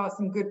though we've got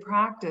some good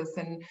practice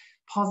and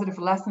positive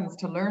lessons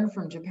to learn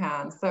from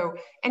Japan. So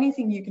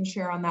anything you can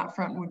share on that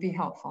front would be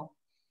helpful.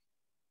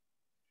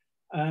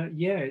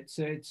 Yeah,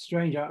 it's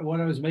strange. When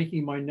I was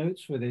making my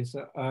notes for this,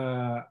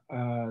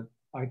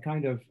 I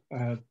kind of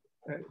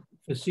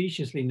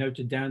facetiously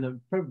noted down that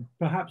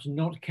perhaps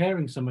not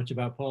caring so much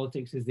about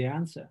politics is the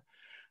answer.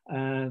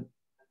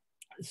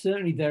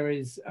 Certainly there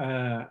is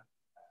I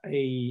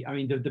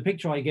mean, the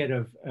picture I get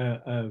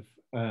of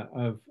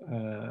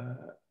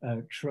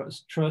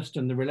trust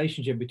and the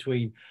relationship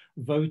between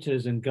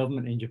voters and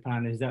government in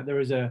Japan is that there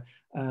is a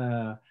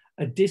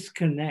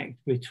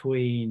disconnect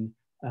between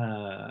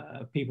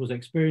people's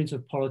experience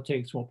of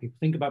politics, what people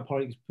think about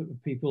politics,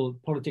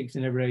 politics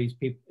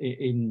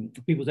in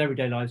people's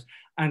everyday lives,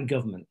 and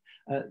government.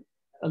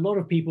 A lot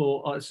of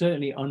people,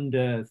 certainly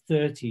under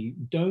 30,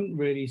 don't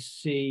really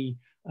see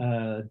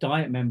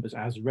Diet members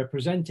as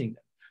representing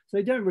them. So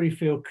they don't really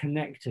feel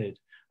connected.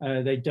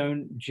 They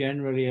don't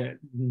generally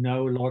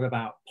know a lot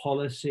about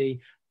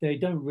policy. They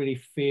don't really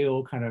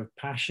feel kind of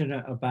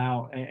passionate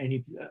about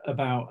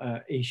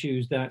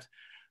issues that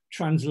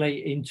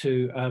translate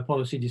into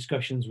policy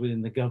discussions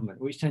within the government,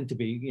 which tend to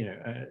be,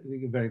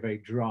 very, very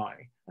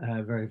dry,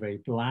 very, very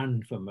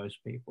bland for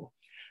most people.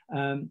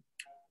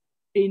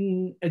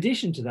 In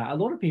addition to that, a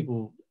lot of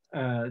people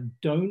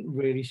don't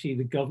really see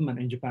the government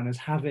in Japan as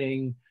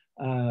having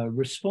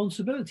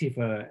responsibility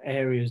for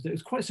areas that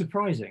is quite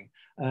surprising.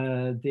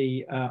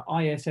 The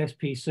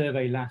ISSP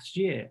survey last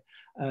year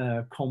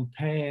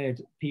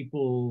compared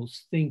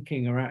people's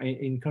thinking around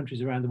in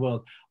countries around the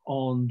world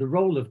on the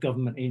role of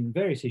government in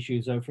various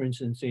issues, so for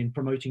instance, in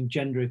promoting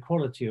gender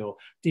equality or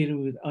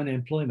dealing with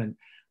unemployment.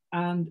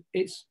 And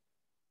it's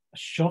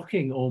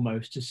shocking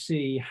almost to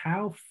see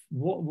how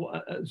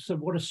what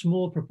a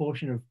small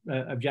proportion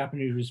of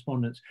Japanese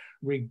respondents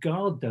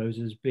regard those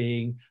as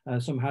being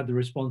somehow the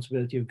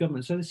responsibility of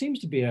government. So there seems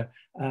to be a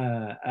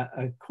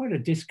quite a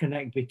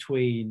disconnect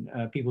between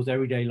people's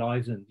everyday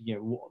lives and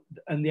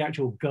and the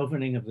actual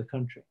governing of the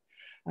country.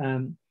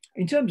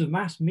 In terms of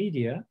mass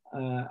media,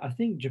 I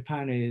think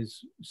Japan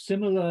is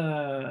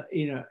similar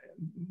in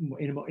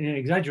an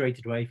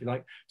exaggerated way, if you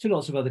like, to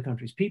lots of other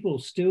countries. People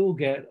still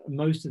get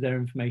most of their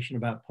information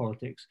about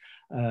politics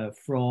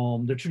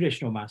from the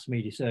traditional mass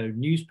media. So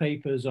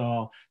newspapers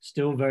are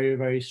still very,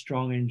 very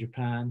strong in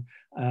Japan.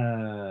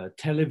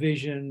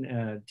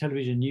 Television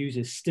news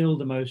is still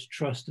the most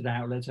trusted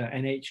outlet. So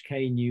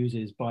NHK News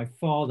is by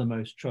far the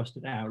most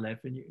trusted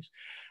outlet for news.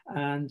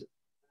 And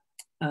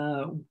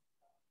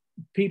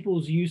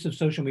people's use of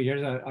social media,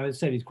 as I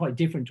said, is quite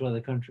different to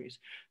other countries.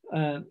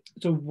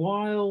 So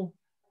while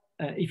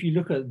if you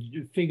look at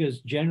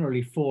figures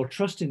generally for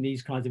trust in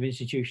these kinds of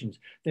institutions,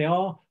 they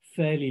are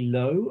fairly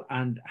low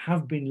and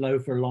have been low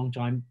for a long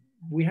time.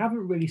 We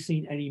haven't really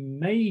seen any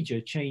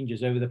major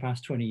changes over the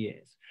past 20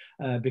 years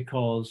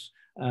because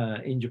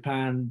in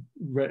Japan,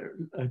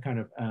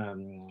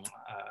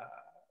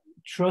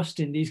 trust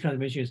in these kinds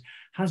of institutions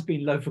has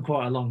been low for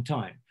quite a long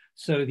time.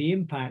 So the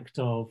impact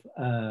of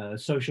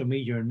social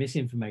media and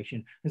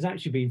misinformation has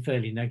actually been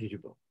fairly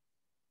negligible.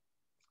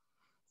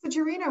 So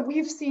Jorhena,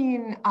 we've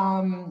seen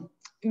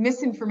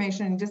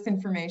misinformation and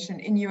disinformation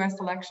in US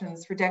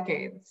elections for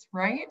decades,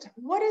 right?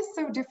 What is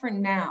so different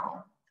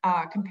now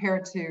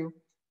compared to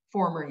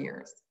former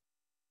years?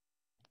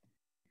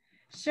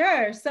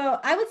 Sure, so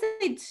I would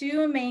say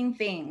two main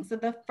things. So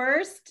the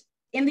first,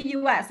 in the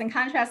US, in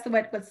contrast to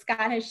what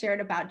Scott has shared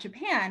about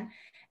Japan,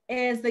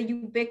 is the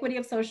ubiquity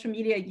of social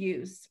media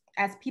use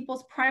as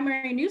people's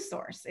primary news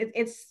source.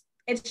 It's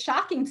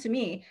shocking to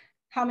me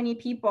how many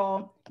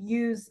people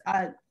use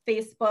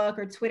Facebook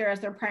or Twitter as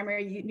their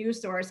primary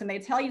news source, and they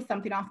tell you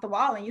something off the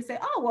wall and you say,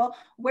 oh, well,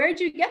 where'd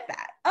you get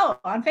that? Oh,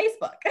 on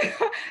Facebook.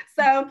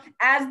 So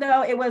as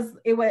though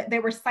they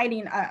were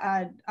citing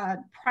a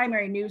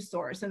primary news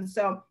source. And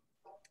so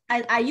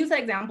I use that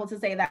example to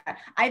say that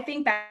I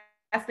think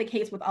that's the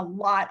case with a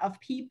lot of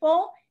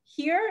people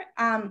here.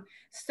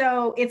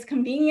 So it's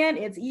convenient,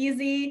 it's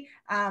easy.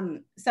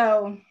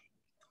 So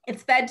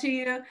it's fed to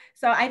you.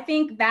 So I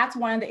think that's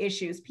one of the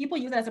issues. People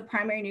use it as a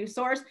primary news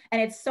source,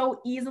 and it's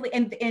so easily,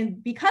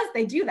 and because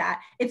they do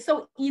that, it's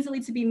so easy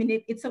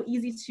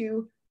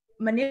to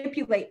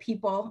manipulate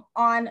people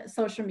on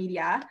social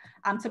media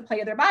to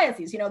play their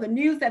biases. The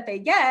news that they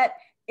get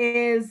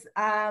is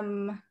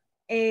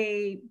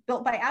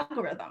built by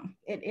algorithm.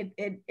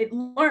 It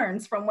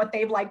learns from what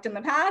they've liked in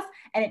the past,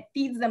 and it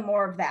feeds them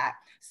more of that.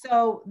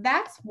 So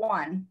that's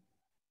one.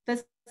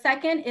 The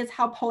second is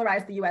how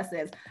polarized the US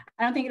is.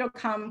 I don't think it'll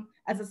come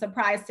as a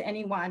surprise to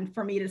anyone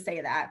for me to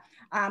say that.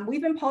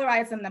 We've been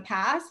polarized in the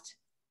past.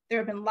 There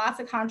have been lots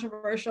of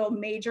controversial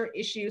major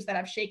issues that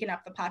have shaken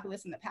up the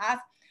populace in the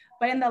past.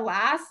 But in the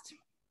last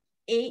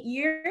 8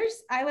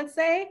 years, I would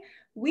say,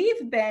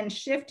 we've been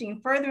shifting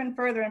further and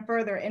further and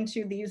further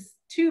into these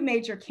two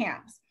major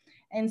camps.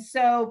 And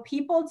so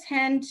people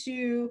tend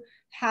to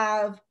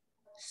have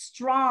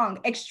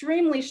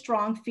extremely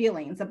strong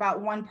feelings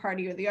about one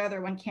party or the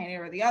other, one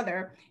candidate or the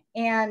other.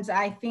 And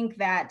I think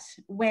that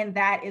when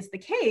that is the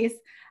case,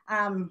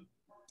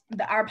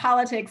 our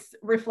politics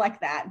reflect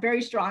that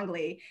very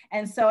strongly.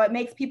 And so it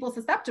makes people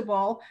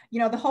susceptible,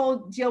 the whole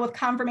deal with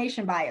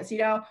confirmation bias.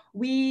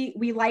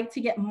 We like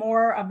to get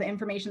more of the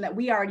information that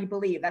we already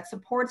believe that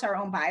supports our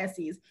own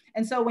biases.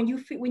 And so when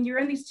you're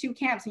in these two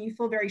camps and you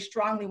feel very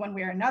strongly one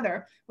way or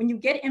another, when you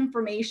get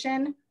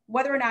information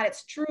whether or not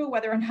it's true,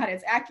 whether or not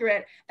it's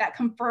accurate, that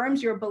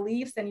confirms your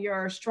beliefs and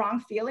your strong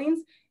feelings,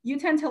 you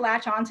tend to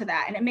latch onto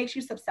that, and it makes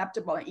you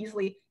susceptible and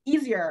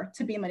easier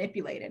to be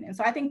manipulated. And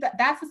so I think that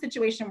that's the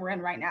situation we're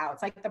in right now.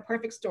 It's like the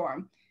perfect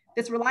storm.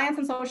 This reliance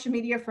on social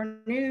media for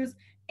news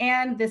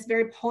and this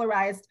very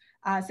polarized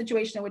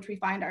situation in which we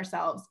find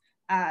ourselves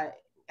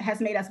has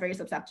made us very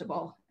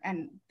susceptible.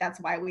 And that's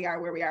why we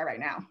are where we are right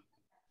now.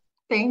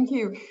 Thank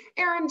you.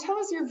 Aaron, tell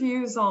us your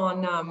views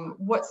on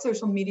what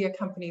social media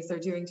companies are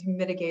doing to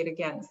mitigate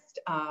against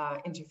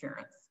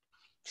interference.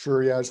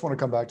 Sure. Yeah, I just want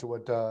to come back to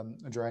what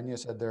Jorhena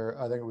said there.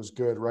 I think it was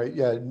good, right?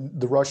 Yeah,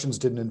 the Russians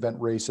didn't invent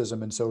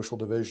racism and social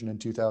division in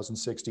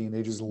 2016.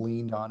 They just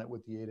leaned on it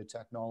with the aid of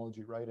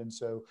technology, right? And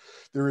so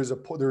there's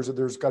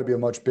got to be a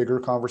much bigger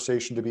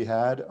conversation to be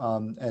had,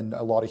 and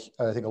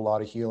I think a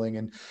lot of healing.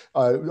 And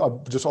I'll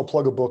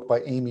plug a book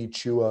by Amy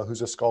Chua,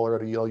 who's a scholar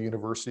at Yale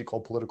University,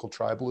 called Political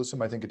Tribalism.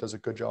 I think it does a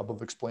good job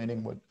of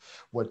explaining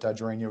what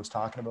Jorhena was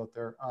talking about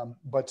there.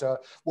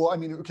 Well, I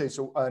mean, okay,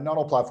 so not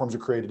all platforms are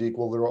created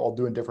equal. They're all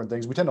doing different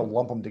things. We tend to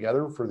lump them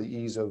together for the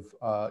ease of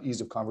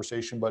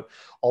conversation, but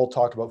I'll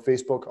talk about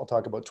Facebook, I'll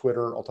talk about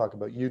Twitter, I'll talk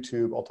about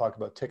YouTube, I'll talk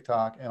about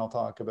TikTok, and I'll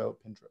talk about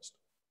Pinterest.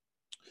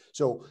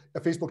 So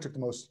Facebook took the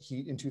most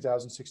heat in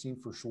 2016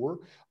 for sure.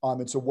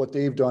 And so what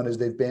they've done is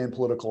they've banned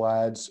political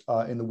ads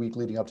in the week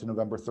leading up to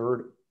November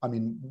 3rd. I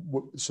mean,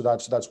 so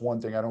that's one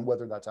thing. I don't know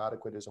whether that's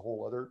adequate is a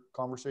whole other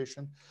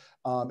conversation.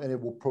 And it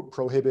will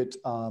prohibit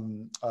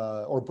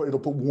it'll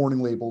put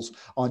warning labels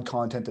on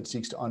content that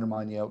seeks to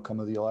undermine the outcome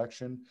of the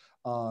election.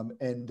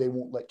 And they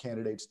won't let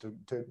candidates to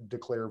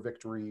declare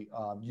victory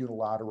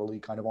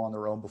unilaterally, kind of on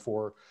their own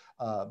before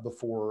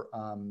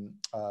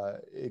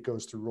it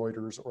goes through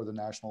Reuters or the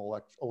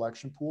National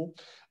Election Pool.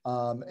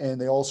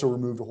 And they also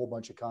removed a whole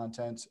bunch of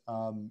content,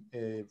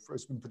 in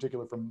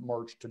particular from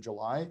March to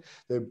July.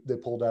 They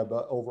pulled out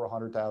over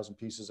 100,000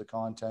 pieces of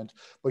content.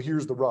 But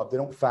here's the rub: they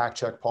don't fact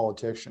check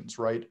politicians,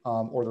 right?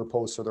 Or their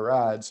posts or their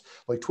ads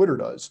like Twitter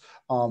does,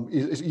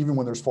 even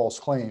when there's false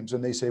claims.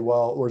 And they say,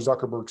 well, or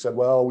Zuckerberg said,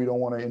 well, we don't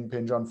want to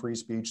impinge on free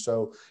speech,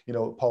 so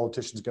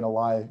politicians going to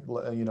lie,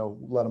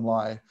 let them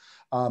lie.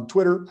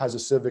 Twitter has a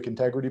civic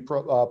integrity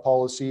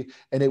policy,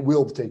 and it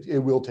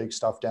will take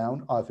stuff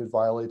down if it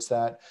violates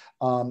that,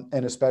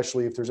 and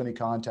especially if there's any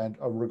content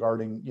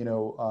regarding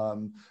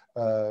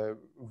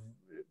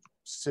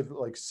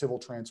civil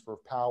transfer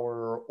of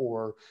power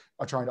or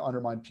trying to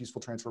undermine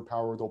peaceful transfer of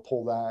power. They'll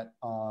pull that.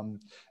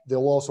 They'll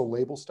also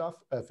label stuff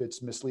if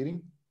it's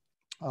misleading.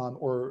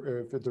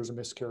 Or if there's a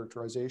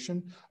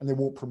mischaracterization, and they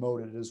won't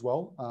promote it as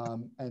well.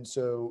 And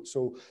so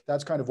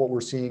that's kind of what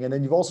we're seeing. And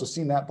then you've also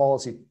seen that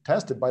policy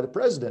tested by the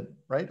president,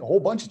 right? A whole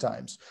bunch of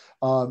times,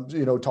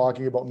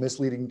 talking about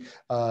misleading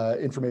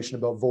information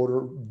about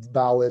voter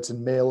ballots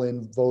and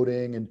mail-in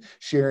voting and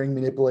sharing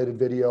manipulated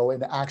video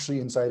and actually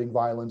inciting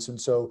violence. And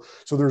so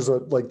there's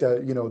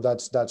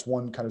that's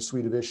one kind of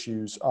suite of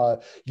issues.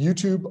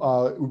 YouTube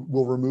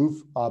will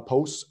remove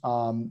posts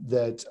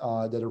that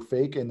are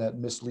fake and that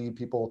mislead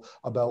people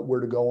about where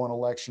to go on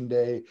election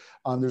day.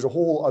 There's a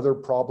whole other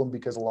problem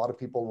because a lot of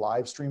people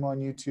live stream on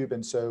YouTube.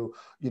 And so,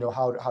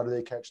 how do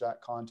they catch that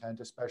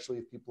content, especially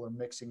if people are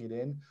mixing it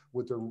in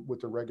with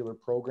their regular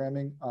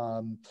programming?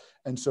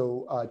 And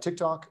so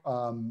TikTok,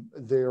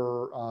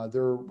 they're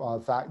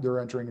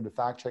entering into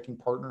fact-checking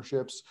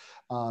partnerships,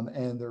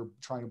 and they're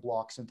trying to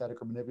block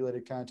synthetic or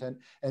manipulated content.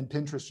 And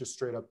Pinterest just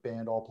straight up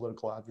banned all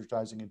political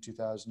advertising in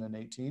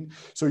 2018.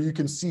 So you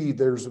can see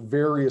there's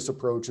various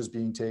approaches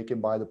being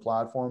taken by the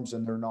platforms,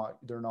 and they're not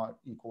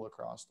equal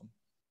across them.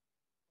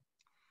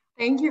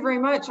 Thank you very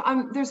much.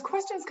 There's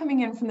questions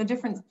coming in from the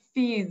different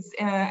feeds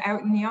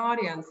out in the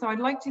audience, so I'd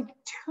like to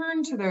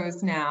turn to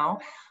those now.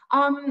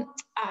 Jorhena,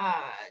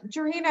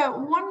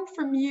 one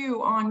from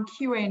you on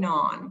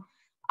QAnon.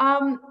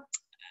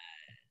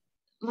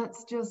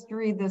 Let's just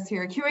read this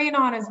here.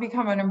 QAnon has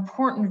become an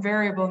important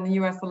variable in the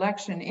US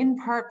election, in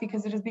part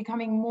because it is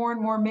becoming more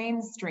and more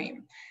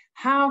mainstream.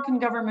 How can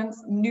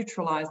governments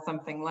neutralize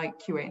something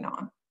like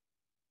QAnon?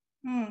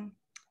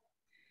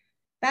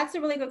 That's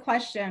a really good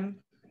question.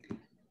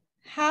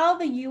 How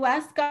the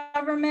US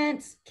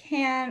government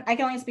can, I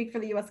can only speak for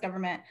the US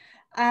government,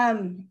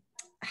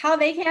 how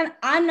they can,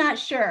 I'm not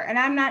sure. And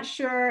I'm not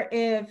sure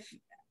if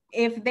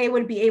they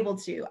would be able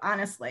to,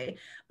 honestly.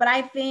 But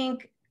I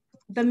think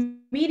the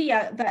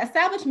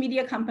established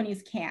media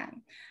companies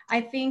can.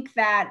 I think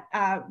that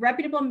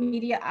reputable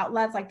media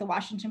outlets like the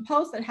Washington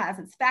Post, that has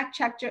its fact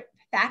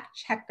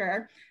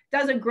checker,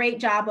 does a great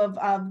job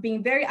of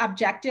being very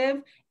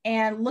objective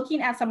and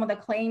looking at some of the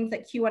claims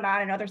that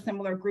QAnon and other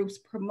similar groups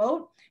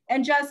promote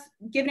and just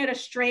giving it a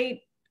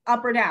straight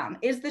up or down.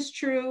 Is this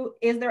true?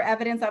 Is there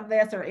evidence of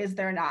this, or is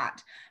there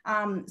not?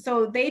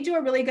 So they do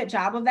a really good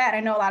job of that. I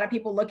know a lot of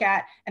people look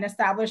at an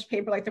established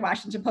paper like the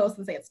Washington Post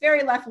and say it's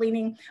very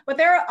left-leaning, but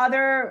there are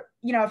other,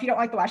 if you don't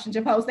like the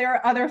Washington Post, there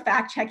are other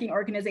fact-checking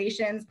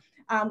organizations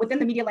within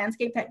the media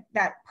landscape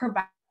that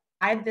provide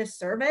this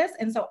service.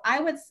 And so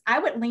I would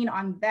lean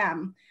on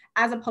them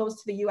as opposed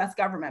to the US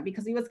government,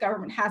 because the US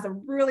government has a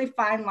really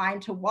fine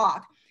line to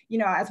walk. you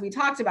know, as we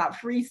talked about,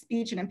 free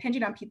speech and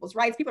impinging on people's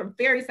rights. People are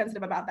very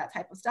sensitive about that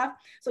type of stuff.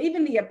 So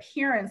even the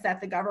appearance that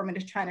the government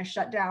is trying to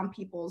shut down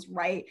people's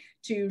right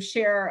to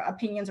share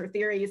opinions or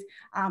theories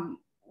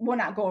will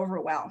not go over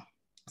well.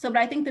 So,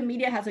 but I think the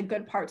media has a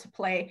good part to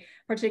play,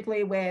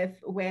 particularly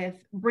with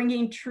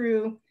bringing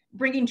true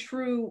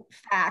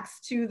facts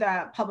to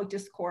the public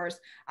discourse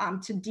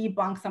to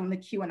debunk some of the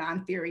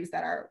QAnon theories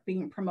that are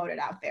being promoted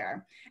out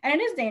there. And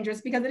it is dangerous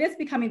because it is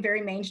becoming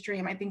very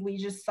mainstream. I think we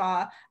just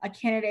saw a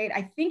candidate,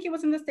 I think it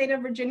was in the state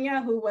of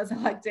Virginia, who was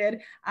elected,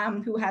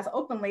 who has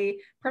openly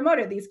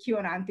promoted these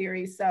QAnon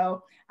theories.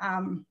 So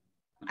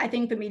I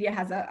think the media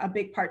has a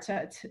big part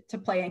to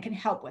play and can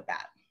help with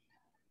that.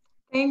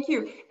 Thank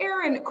you.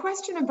 Aaron,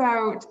 question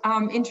about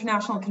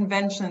international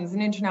conventions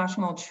and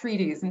international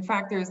treaties. In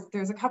fact,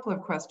 there's a couple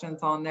of questions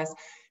on this.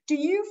 Do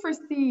you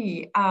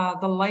foresee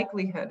the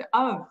likelihood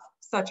of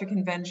such a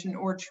convention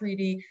or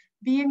treaty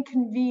being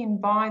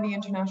convened by the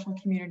international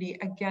community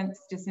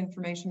against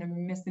disinformation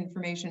and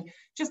misinformation,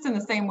 just in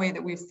the same way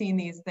that we've seen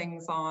these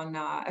things on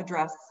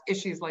address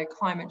issues like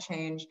climate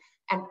change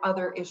and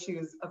other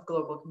issues of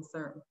global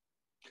concern?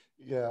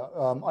 Yeah,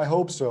 I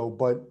hope so,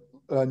 but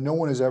no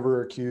one has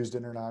ever accused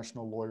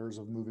international lawyers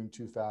of moving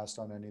too fast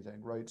on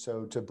anything, right?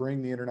 So to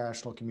bring the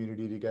international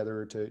community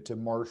together to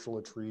marshal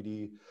a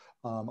treaty,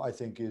 I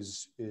think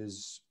is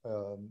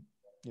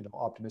you know,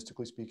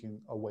 optimistically speaking,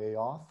 a way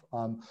off.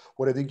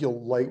 What I think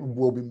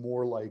will be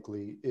more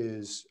likely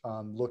is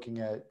looking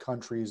at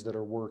countries that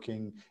are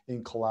working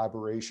in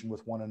collaboration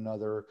with one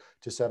another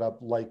to set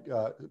up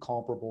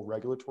comparable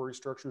regulatory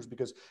structures,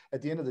 because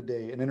at the end of the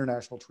day, an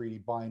international treaty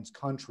binds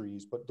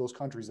countries, but those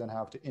countries then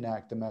have to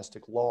enact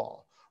domestic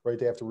law, right?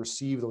 They have to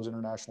receive those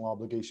international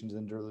obligations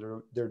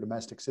into their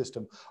domestic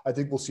system. I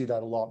think we'll see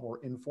that a lot more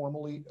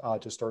informally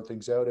to start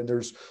things out. And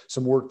there's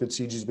some work that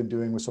CIGI has been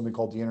doing with something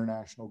called the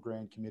International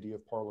Grand Committee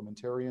of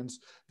Parliamentarians.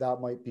 That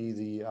might be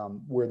the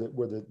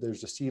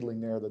there's a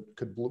seedling there that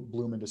could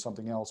bloom into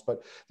something else.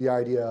 But the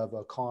idea of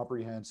a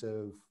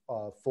comprehensive,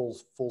 full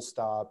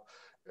stop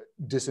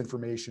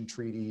disinformation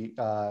treaty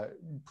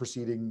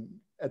proceeding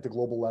at the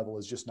global level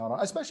is just not,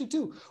 especially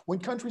too when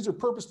countries are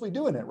purposely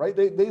doing it, right?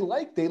 They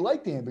like the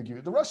ambiguity.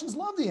 The Russians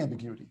love the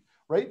ambiguity,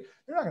 right?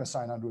 They're not going to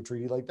sign on to a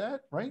treaty like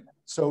that, right?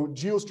 So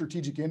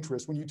geostrategic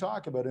interest, when you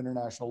talk about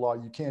international law,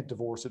 you can't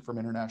divorce it from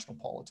international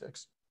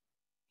politics.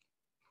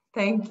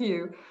 Thank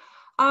you.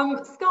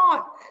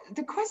 Scott,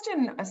 the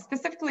question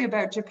specifically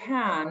about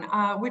Japan,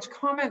 which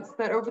comments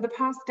that over the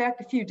past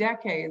few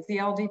decades, the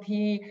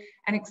LDP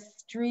and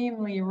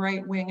extremely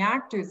right-wing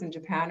actors in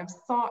Japan have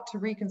sought to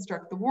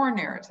reconstruct the war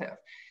narrative,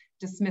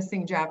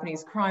 dismissing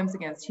Japanese crimes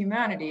against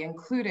humanity,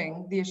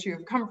 including the issue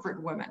of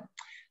comfort women.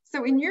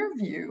 So in your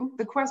view,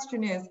 the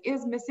question is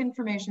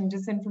misinformation,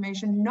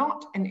 disinformation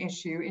not an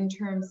issue in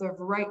terms of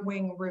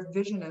right-wing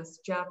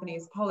revisionist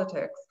Japanese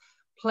politics,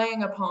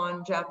 playing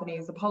upon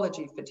Japanese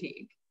apology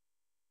fatigue?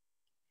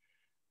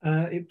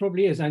 It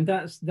probably is, and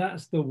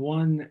that's the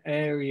one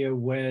area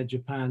where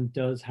Japan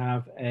does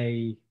have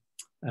a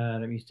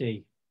let me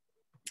see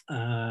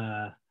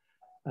a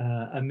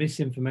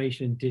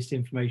misinformation,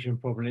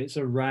 disinformation problem. It's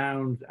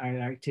around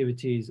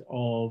activities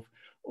of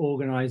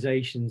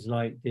organizations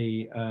like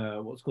the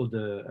what's called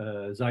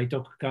the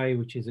Zaitokukai,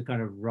 which is a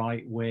kind of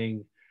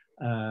right-wing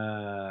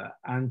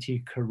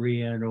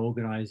anti-Korean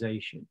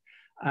organization,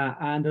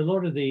 and a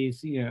lot of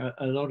these,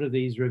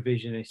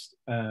 revisionist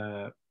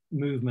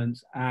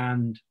movements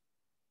and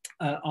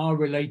are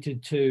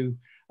related to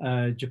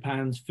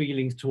Japan's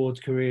feelings towards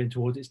Korea and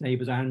towards its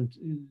neighbors,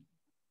 and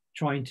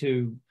trying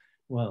to,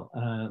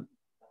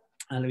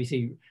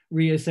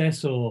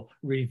 reassess or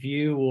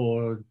review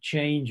or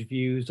change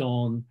views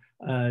on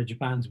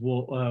Japan's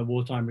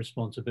wartime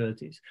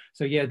responsibilities.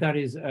 So yeah, that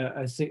is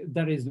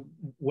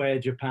where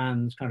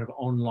Japan's kind of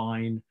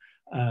online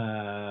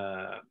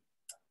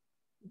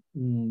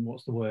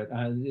what's the word?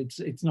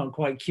 It's not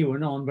quite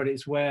QAnon, but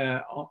it's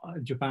where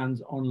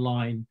Japan's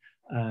online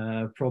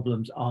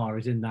problems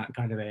is in that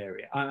kind of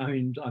area. I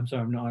mean, I'm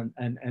sorry, I'm not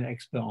an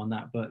expert on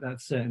that, but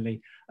that's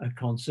certainly a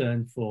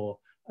concern for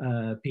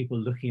people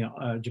looking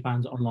at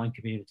Japan's online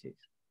communities.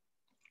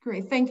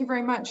 Great, thank you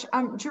very much.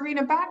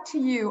 Jorhena, back to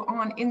you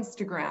on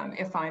Instagram,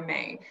 if I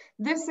may.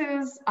 This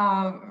is,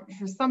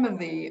 for some of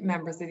the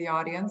members of the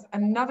audience,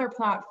 another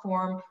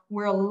platform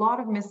where a lot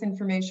of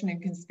misinformation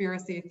and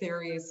conspiracy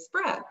theories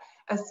spread,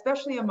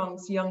 especially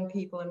amongst young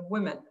people and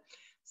women.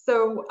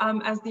 So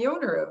as the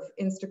owner of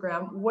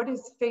Instagram, what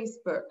is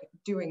Facebook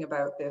doing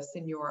about this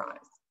in your eyes?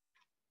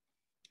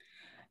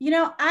 You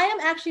know, I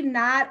am actually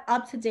not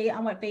up to date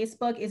on what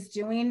Facebook is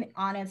doing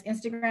on its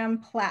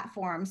Instagram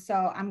platform. So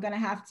I'm going to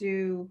have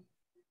to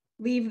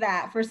leave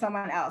that for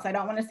someone else. I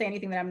don't want to say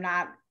anything that I'm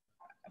not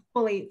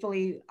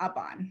fully up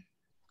on.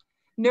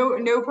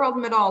 No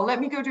problem at all.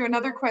 Let me go to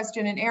another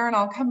question. And Aaron,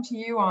 I'll come to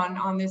you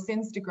on this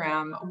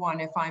Instagram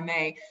one, if I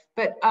may.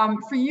 But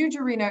for you,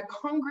 Jorhena,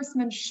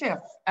 Congressman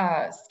Schiff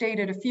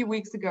stated a few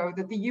weeks ago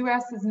that the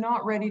US is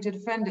not ready to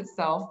defend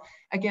itself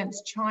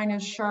against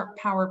China's sharp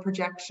power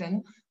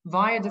projection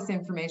via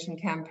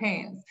disinformation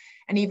campaigns.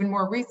 And even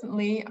more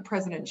recently,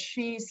 President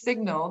Xi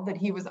signaled that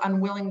he was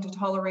unwilling to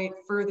tolerate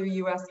further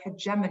US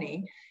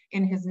hegemony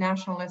in his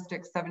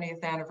nationalistic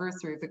 70th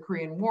anniversary of the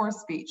Korean War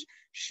speech.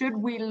 Should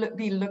we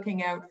be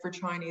looking out for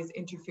Chinese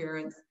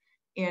interference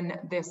in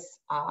this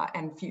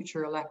and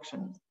future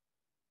elections?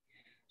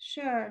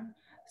 Sure.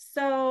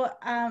 So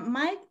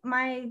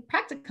my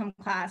practicum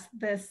class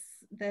this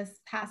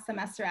past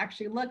semester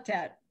actually looked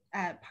at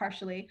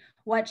partially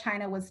what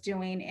China was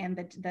doing in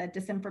the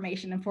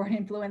disinformation and foreign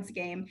influence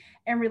game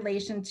in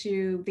relation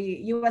to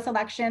the US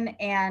election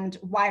and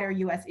wider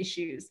US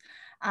issues.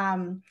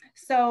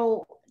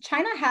 So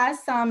China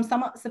has some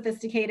somewhat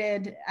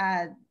sophisticated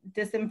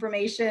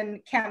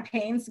disinformation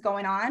campaigns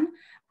going on,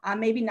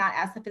 maybe not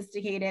as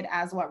sophisticated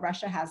as what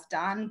Russia has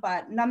done,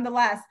 but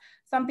nonetheless,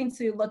 something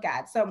to look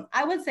at. So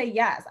I would say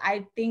yes,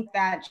 I think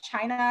that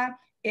China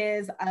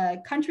is a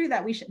country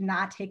that we should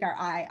not take our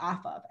eye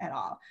off of at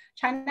all.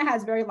 China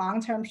has very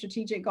long-term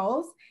strategic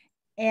goals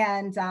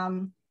and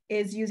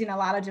is using a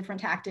lot of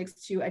different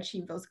tactics to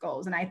achieve those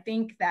goals. And I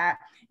think that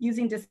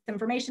using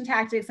disinformation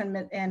tactics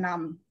and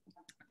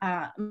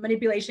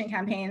manipulation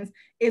campaigns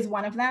is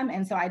one of them.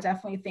 And so I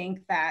definitely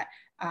think that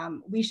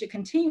we should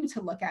continue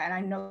to look at, and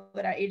I know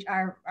that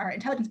our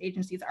intelligence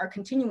agencies are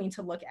continuing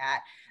to look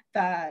at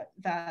the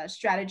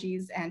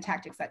strategies and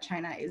tactics that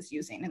China is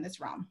using in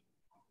this realm.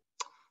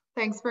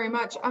 Thanks very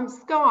much.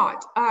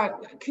 Scott,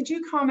 could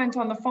you comment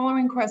on the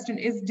following question?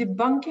 Is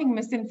debunking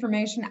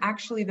misinformation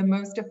actually the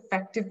most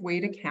effective way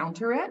to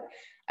counter it,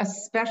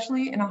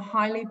 especially in a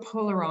highly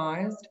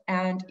polarized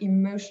and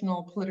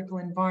emotional political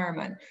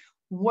environment?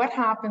 What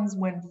happens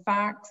when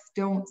facts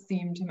don't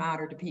seem to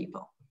matter to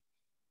people?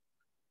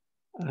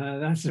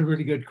 That's a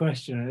really good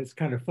question. It's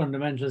kind of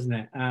fundamental, isn't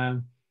it?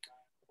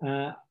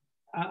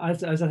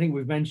 As I think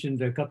we've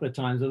mentioned a couple of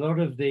times, a lot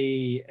of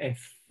the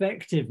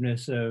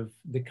effectiveness of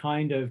the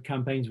kind of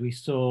campaigns we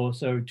saw,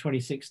 so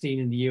 2016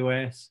 in the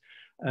US,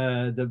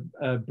 the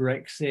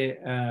Brexit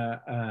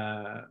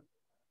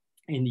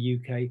in the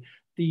UK,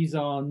 these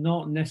are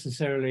not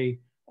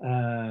necessarily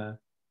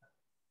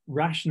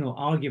rational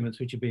arguments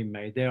which are being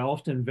made. They're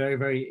often very,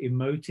 very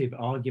emotive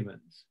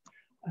arguments,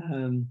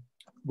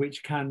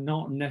 which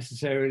cannot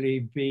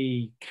necessarily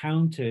be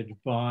countered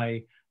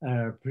by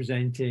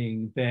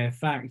presenting bare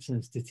facts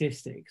and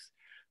statistics.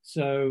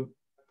 So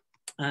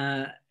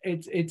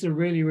it's a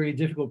really, really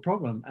difficult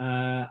problem.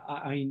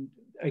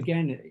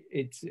 Again,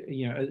 it's,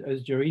 you know,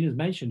 as Jorhena's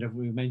mentioned, as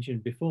we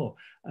mentioned before,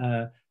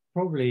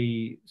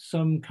 probably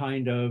some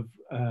kind of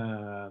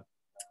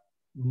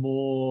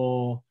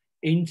more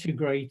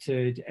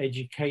integrated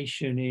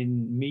education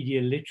in media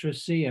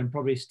literacy and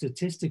probably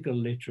statistical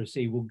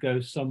literacy will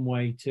go some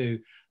way to,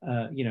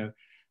 you know,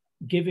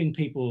 giving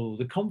people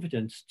the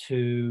confidence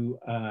to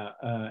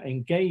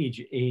engage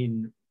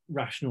in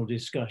rational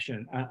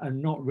discussion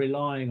and not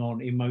relying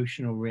on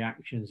emotional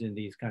reactions in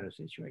these kind of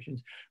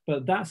situations.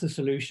 But that's a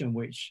solution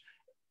which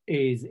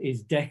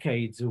is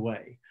decades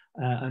away.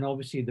 And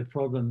obviously the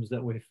problems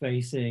that we're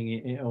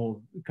facing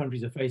or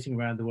countries are facing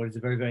around the world is a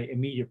very, very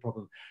immediate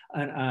problem.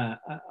 And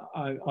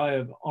I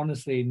have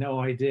honestly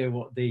no idea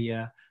what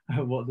the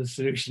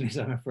solution is,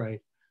 I'm afraid.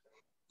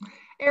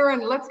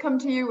 Aaron, let's come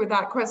to you with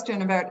that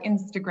question about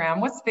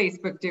Instagram. What's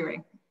Facebook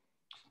doing?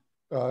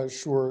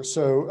 Sure.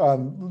 So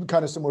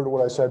kind of similar to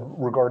what I said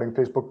regarding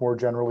Facebook more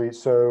generally.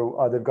 So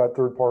they've got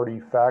third-party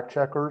fact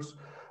checkers.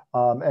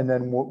 And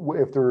then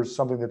if there's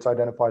something that's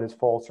identified as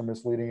false or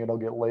misleading, it'll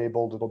get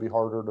labeled. It'll be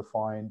harder to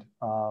find.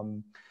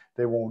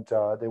 They won't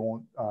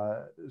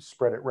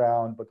spread it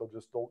around, but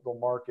they'll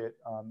mark it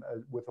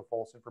with a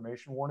false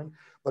information warning.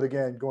 But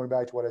again, going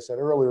back to what I said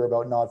earlier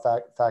about not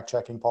fact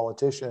checking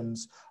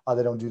politicians,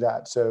 they don't do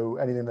that. So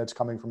anything that's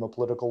coming from a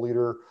political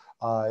leader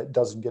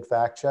doesn't get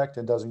fact checked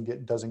and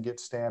doesn't get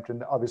stamped.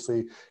 And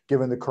obviously,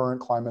 given the current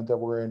climate that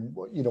we're in,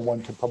 you know,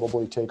 one could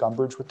probably take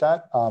umbrage with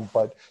that.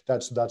 But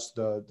that's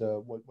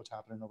what's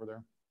happening over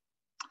there.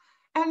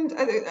 And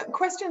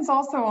questions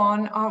also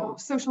on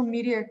social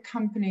media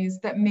companies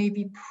that may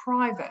be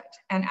private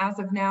and as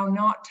of now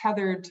not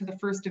tethered to the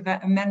First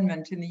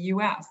Amendment in the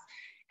US.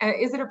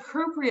 Is it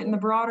appropriate in the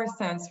broader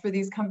sense for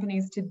these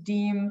companies to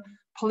deem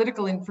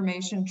political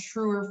information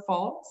true or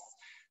false?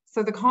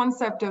 So the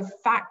concept of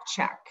fact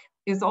check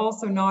is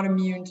also not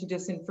immune to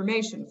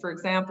disinformation. For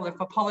example, if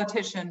a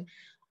politician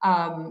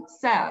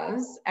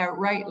says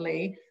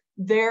outrightly,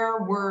 there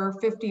were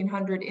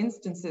 1,500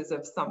 instances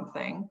of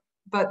something,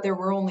 but there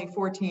were only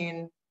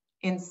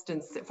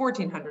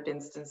 1,400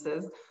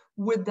 instances,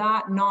 would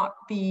that not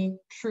be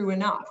true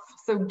enough?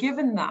 So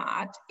given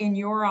that, in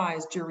your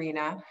eyes,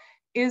 Jorhena,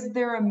 is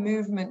there a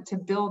movement to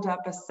build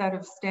up a set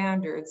of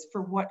standards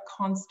for what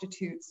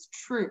constitutes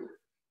true?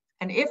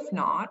 And if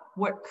not,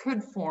 what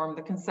could form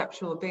the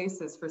conceptual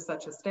basis for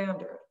such a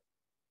standard?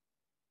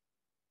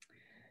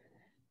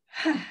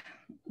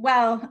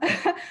 Well,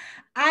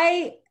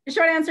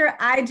 short answer,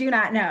 I do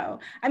not know.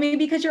 I mean,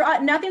 because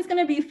nothing's going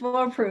to be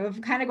foolproof,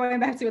 kind of going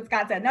back to what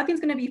Scott said, nothing's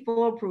going to be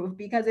foolproof,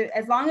 because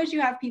as long as you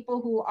have people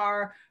who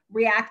are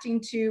reacting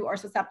to or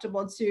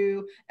susceptible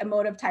to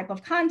emotive type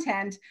of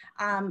content,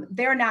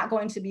 they're not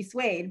going to be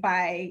swayed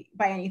by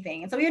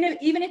anything. And so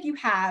even if you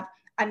have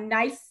a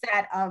nice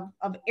set of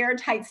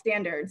airtight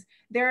standards,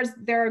 there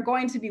are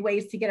going to be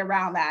ways to get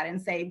around that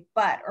and say,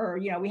 but, or,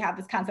 we have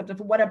this concept of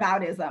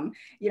whataboutism,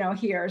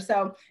 here.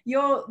 So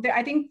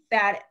I think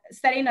that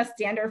setting a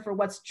standard for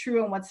what's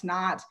true and what's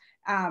not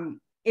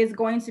is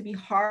going to be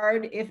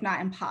hard, if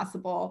not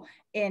impossible,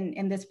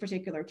 in this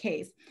particular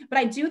case. But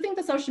I do think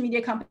the social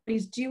media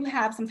companies do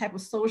have some type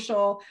of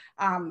social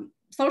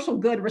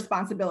good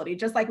responsibility,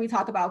 just like we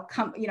talk about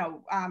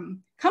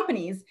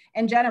companies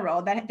in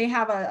general, that they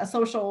have a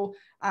social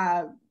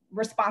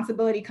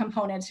responsibility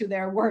component to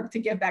their work to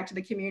give back to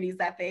the communities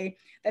that they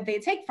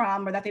take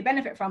from or that they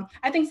benefit from.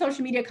 I think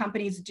social media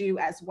companies do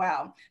as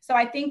well. So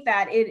I think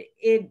that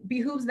it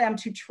behooves them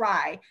to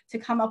try to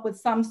come up with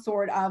some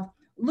sort of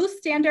loose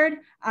standard,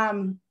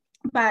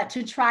 but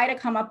to try to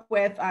come up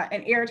with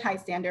an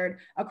airtight standard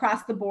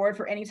across the board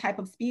for any type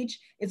of speech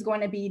is going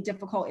to be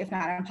difficult, if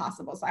not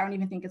impossible. So I don't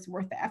even think it's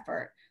worth the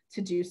effort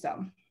to do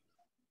so.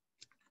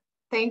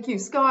 Thank you.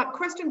 Scott,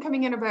 question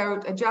coming in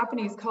about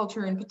Japanese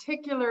culture in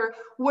particular.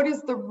 What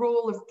is the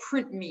role of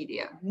print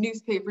media,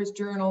 newspapers,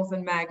 journals,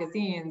 and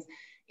magazines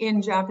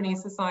in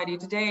Japanese society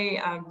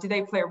today? Do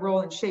they play a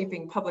role in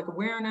shaping public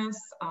awareness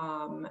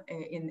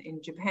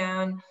in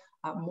Japan,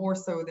 more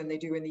so than they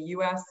do in the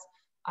US?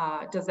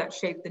 Does that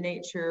shape the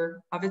nature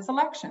of its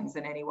elections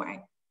in any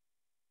way?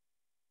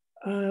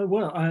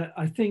 Well,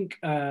 I think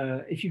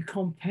if you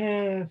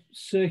compare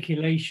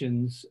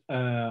circulations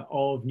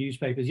of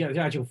newspapers, the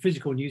actual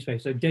physical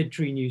newspapers, so dead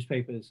tree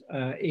newspapers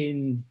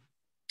in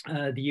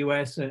the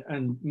US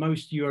and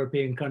most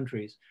European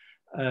countries,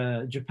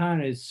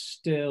 Japan is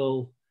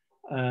still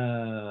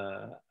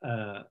a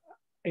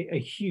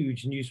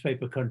huge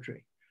newspaper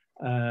country.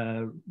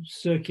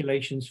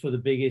 Circulations for the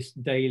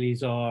biggest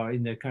dailies are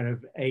in the kind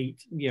of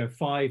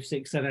 5,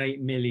 6, 7,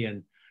 8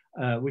 million,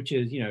 which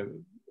is,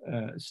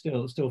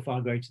 still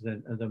far greater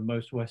than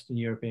most Western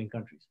European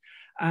countries.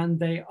 And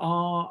they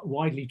are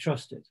widely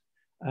trusted.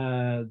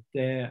 I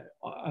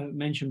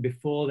mentioned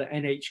before that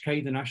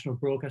NHK, the national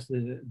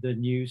broadcaster, the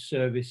news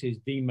service, is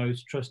the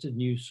most trusted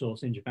news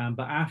source in Japan.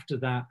 But after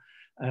that,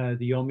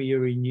 the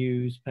Yomiuri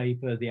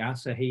newspaper, the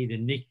Asahi, the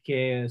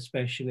Nikkei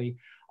especially,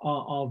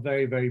 are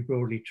very, very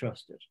broadly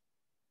trusted.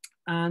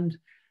 And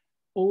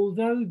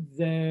although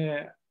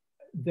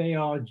they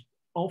are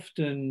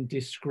often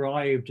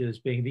described as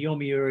being, the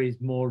Yomiuri is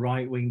more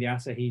right-wing, the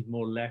Asahi is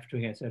more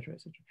left-wing, etc.,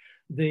 etc.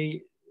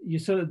 The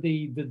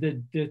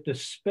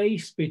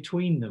space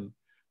between them,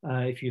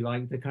 if you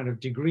like, the kind of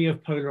degree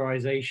of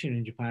polarization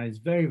in Japan is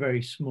very,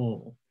 very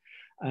small,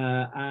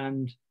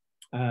 and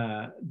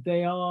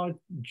they are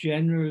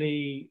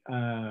generally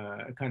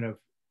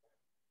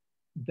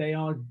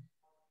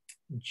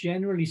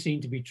generally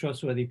seen to be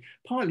trustworthy,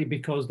 partly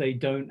because they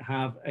don't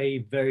have a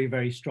very,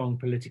 very strong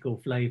political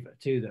flavor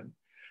to them.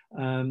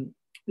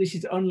 This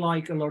is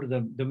unlike a lot of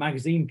the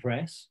magazine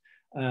press,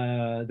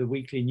 the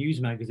weekly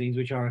news magazines,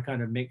 which are a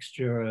kind of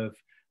mixture of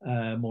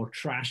more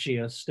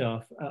trashier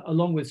stuff,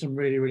 along with some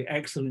really, really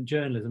excellent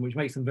journalism, which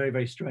makes them very,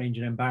 very strange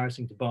and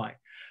embarrassing to buy.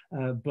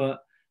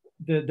 But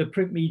the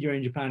print media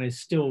in Japan is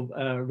still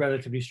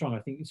relatively strong, I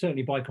think,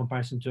 certainly by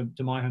comparison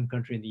to my home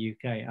country in the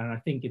UK, and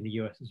I think in the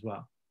US as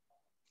well.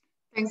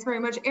 Thanks very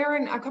much.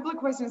 Aaron, a couple of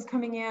questions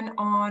coming in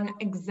on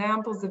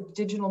examples of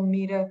digital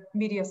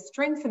media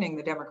strengthening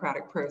the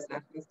democratic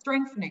process and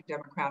strengthening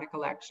democratic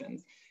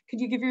elections. Could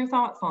you give your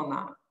thoughts on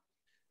that?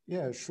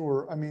 Yeah,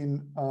 sure. I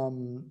mean,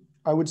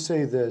 I would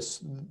say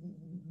this,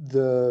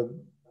 the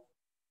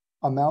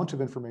amount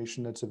of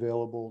information that's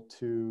available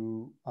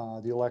to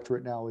the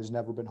electorate now has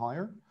never been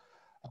higher.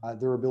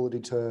 Their ability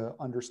to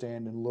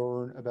understand and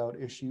learn about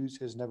issues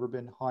has never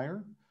been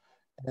higher.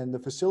 And the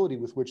facility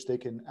with which they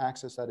can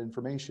access that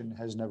information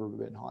has never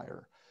been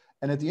higher.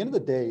 And at the end of the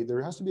day,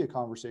 there has to be a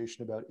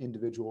conversation about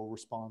individual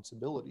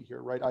responsibility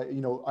here, right?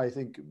 I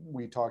think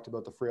we talked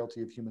about the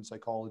frailty of human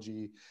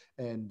psychology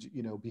and,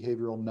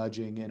 behavioral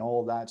nudging and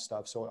all of that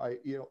stuff. So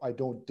I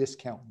don't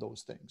discount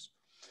those things.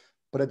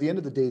 But at the end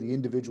of the day, the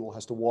individual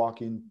has to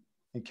walk in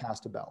and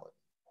cast a ballot.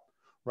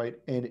 Right.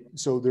 And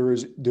so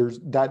there's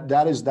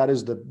that is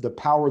the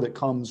power that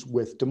comes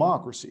with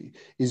democracy,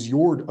 is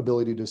your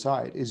ability to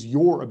decide, is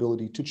your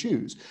ability to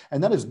choose.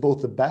 And that is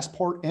both the best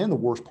part and the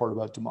worst part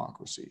about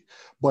democracy.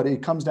 But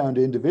it comes down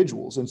to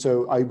individuals. And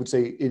so I would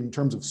say, in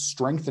terms of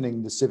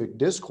strengthening the civic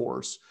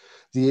discourse,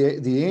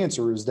 the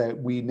answer is that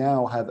we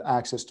now have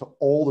access to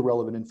all the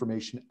relevant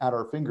information at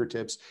our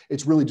fingertips.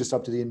 It's really just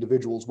up to the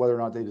individuals whether or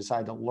not they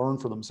decide to learn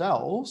for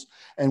themselves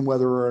and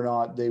whether or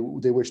not they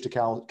wish to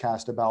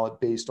cast a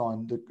ballot based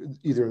on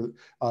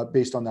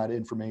based on that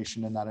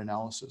information and that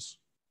analysis.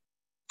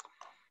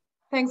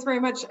 Thanks very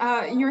much.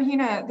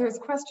 Jorhena, there's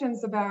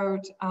questions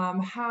about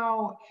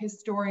how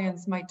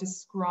historians might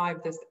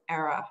describe this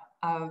era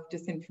of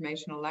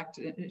disinformation,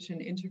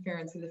 election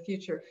interference in the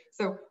future.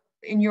 So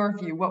in your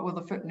view, what will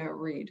the footnote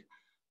read?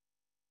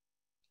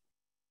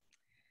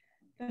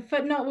 The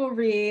footnote will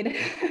read,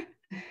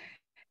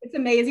 it's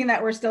amazing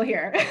that we're still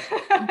here.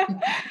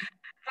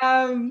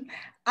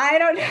 I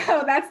don't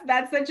know,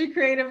 that's such a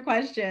creative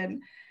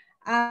question.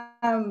 I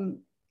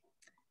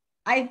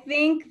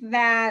think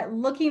that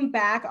looking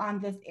back on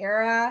this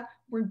era,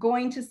 we're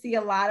going to see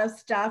a lot of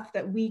stuff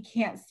that we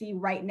can't see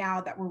right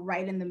now, that we're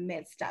right in the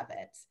midst of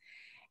it.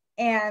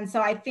 And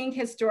so I think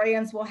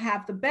historians will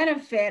have the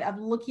benefit of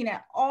looking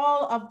at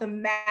all of the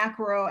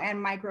macro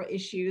and micro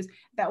issues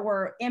that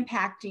were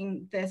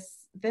impacting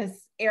this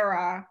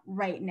era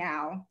right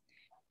now.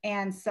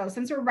 And so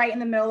since we're right in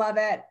the middle of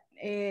it,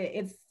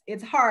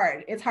 it's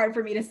hard. It's hard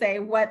for me to say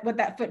what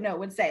that footnote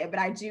would say, but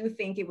I do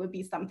think it would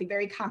be something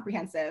very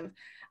comprehensive,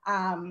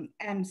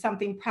 and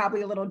something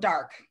probably a little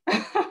dark.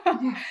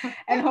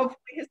 And hopefully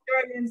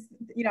historians,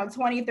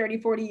 20, 30,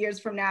 40 years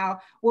from now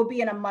will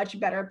be in a much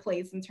better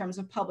place in terms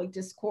of public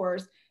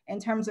discourse, in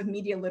terms of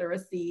media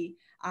literacy,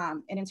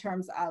 and in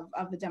terms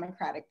of the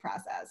democratic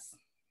process.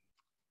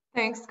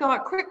 Thanks,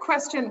 Scott. Quick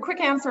question,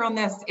 quick answer on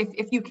this,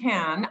 if you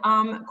can.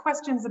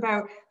 Questions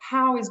about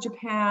how is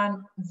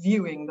Japan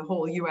viewing the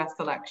whole U.S.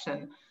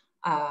 elections,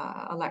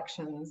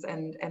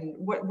 and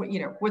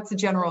what's the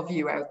general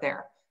view out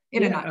there? I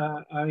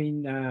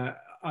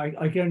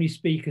can only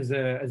speak as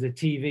a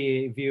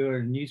TV viewer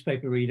and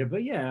newspaper reader,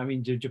 but yeah, I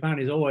mean, Japan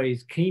is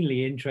always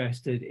keenly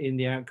interested in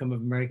the outcome of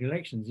American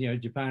elections.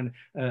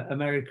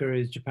 America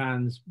is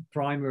Japan's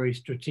primary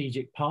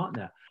strategic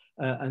partner.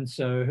 And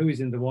so who is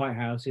in the White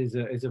House is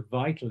a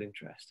vital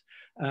interest.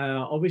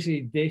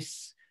 Obviously,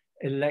 this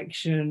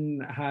election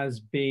has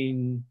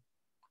been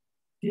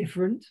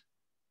different,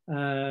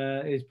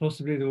 is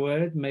possibly the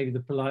word, maybe the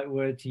polite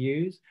word to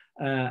use.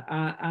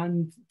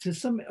 And to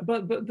some,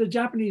 but the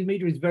Japanese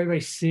media is very,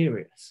 very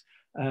serious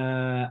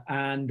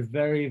and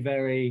very,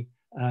 very,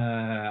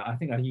 I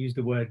think I used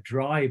the word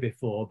dry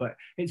before, but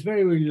it's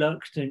very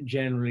reluctant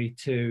generally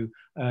to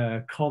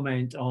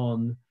comment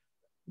on,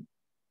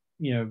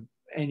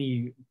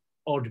 any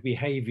odd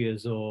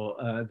behaviors or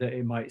that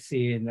it might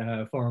see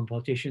in foreign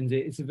politicians.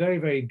 It's very,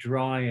 very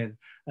dry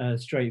and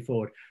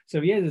straightforward.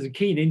 So yeah, there's a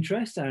keen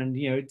interest, and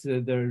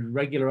there are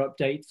regular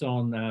updates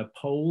on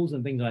polls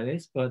and things like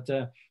this. But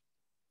as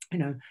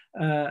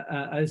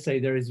I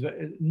say, there is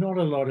not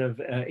a lot of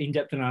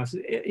in-depth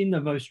analysis in the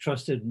most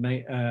trusted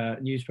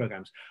news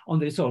programs. On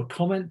the sort of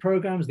comment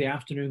programs, the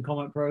afternoon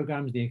comment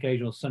programs, the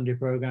occasional Sunday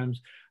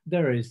programs,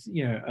 there is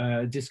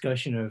a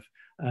discussion of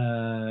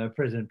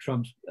President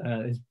Trump's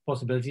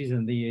possibilities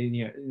and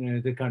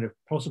the kind of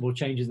possible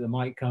changes that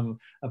might come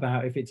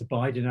about if it's a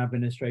Biden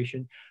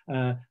administration.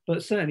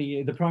 But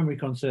certainly the primary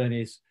concern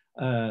is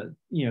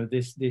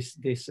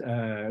this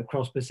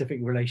cross-Pacific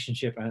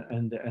relationship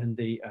and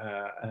the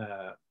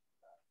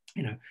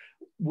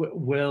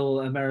will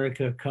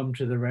America come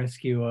to the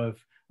rescue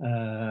of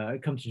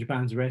come to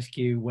Japan's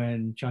rescue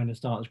when China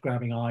starts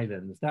grabbing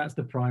islands? That's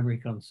the primary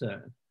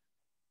concern.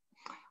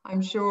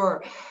 I'm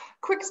sure.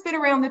 Quick spin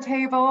around the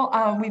table.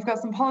 We've got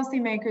some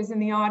policymakers in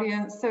the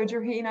audience. So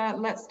Jorhena,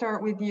 let's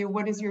start with you.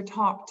 What is your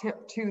top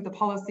tip to the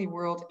policy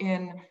world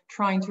in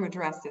trying to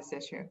address this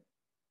issue?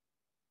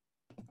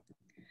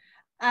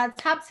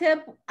 Top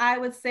tip, I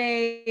would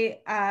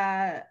say,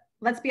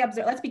 let's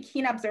be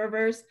keen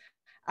observers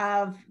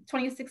of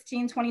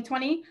 2016,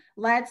 2020.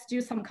 Let's do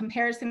some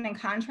comparison and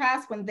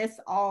contrast when this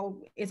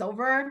all is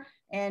over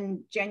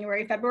in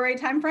January, February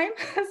timeframe,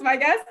 is my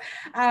guess.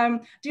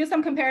 Do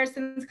some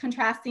comparisons,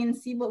 contrasting,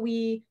 see what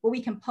we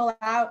can pull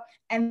out,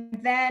 and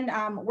then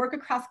work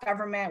across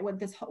government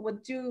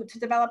to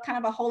develop kind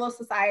of a whole of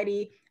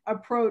society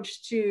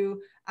approach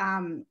to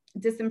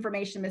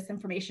disinformation,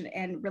 misinformation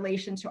in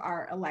relation to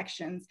our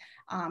elections,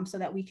 so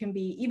that we can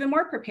be even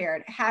more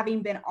prepared,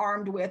 having been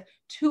armed with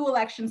two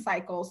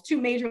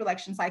major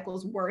election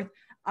cycles worth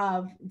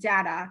of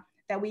data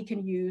that we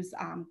can use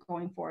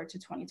going forward to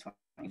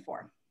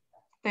 2024.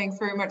 Thanks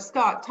very much.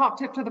 Scott, top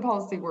tip to the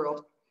policy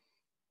world.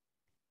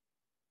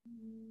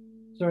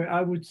 Sorry,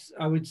 I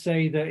would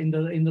say that in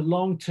the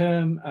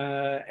long-term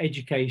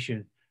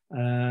education,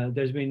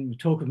 there's been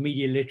talk of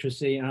media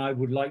literacy, and I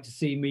would like to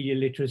see media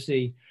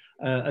literacy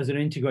as an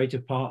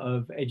integrated part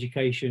of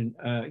education,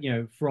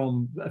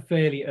 from a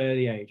fairly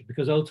early age,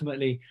 because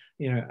ultimately,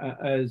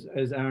 as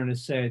Aaron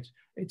has said,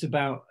 it's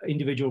about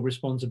individual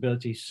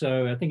responsibility.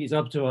 So I think it's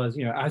up to us,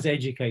 as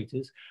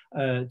educators,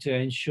 to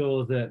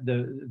ensure that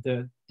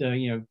the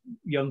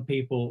young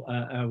people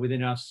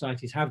within our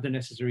societies have the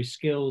necessary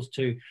skills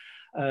to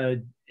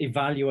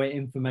evaluate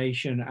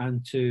information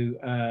and to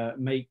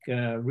make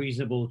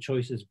reasonable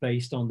choices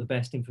based on the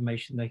best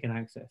information they can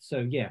access.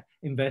 So yeah,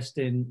 invest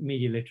in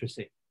media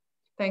literacy.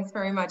 Thanks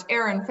very much.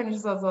 Aaron,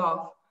 finish us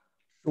off.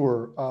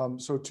 Sure.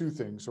 So two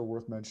things are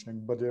worth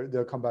mentioning, but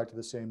they'll come back to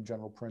the same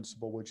general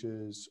principle, which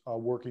is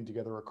working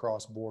together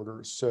across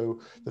borders. So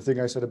the thing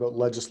I said about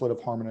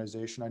legislative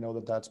harmonization, I know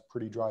that that's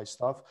pretty dry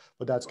stuff,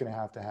 but that's going to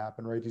have to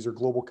happen, right? These are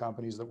global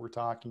companies that we're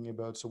talking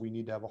about, so we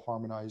need to have a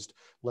harmonized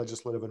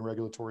legislative and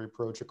regulatory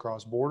approach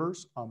across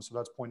borders. So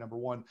that's point number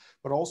one,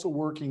 but also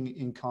working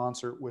in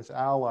concert with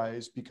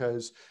allies,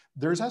 because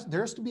there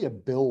has to be a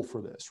bill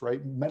for this,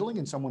 right? Meddling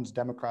in someone's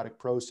democratic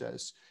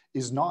process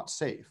is not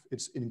safe.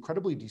 It's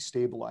incredibly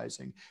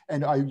destabilizing.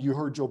 And you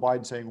heard Joe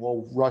Biden saying,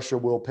 well, Russia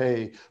will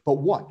pay, but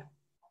what?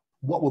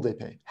 What will they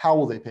pay? How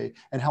will they pay?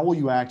 And how will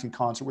you act in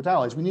concert with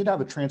allies? We need to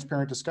have a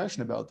transparent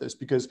discussion about this,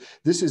 because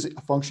this is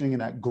functioning in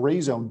that gray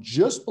zone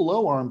just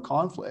below armed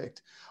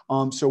conflict.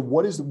 So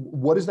what is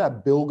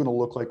that bill going to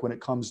look like when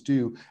it comes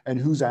due, and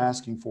who's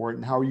asking for it,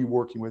 and how are you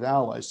working with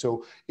allies?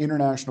 So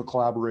international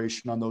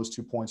collaboration on those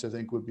 2 points, I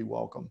think, would be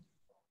welcome.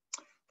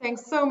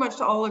 Thanks so much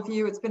to all of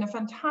you. It's been a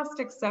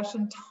fantastic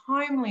session,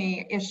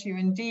 timely issue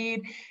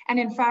indeed. And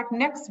in fact,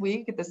 next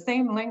week at the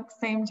same link,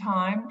 same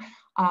time,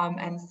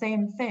 and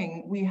same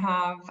thing, we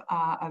have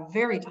a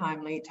very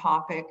timely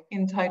topic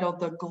entitled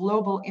The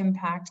Global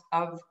Impact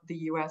of the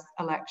US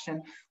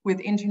Election,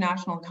 with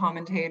international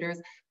commentators.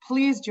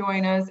 Please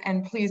join us,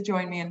 and please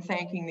join me in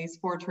thanking these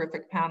 4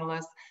 terrific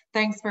panelists.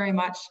 Thanks very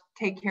much.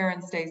 Take care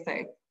and stay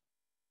safe.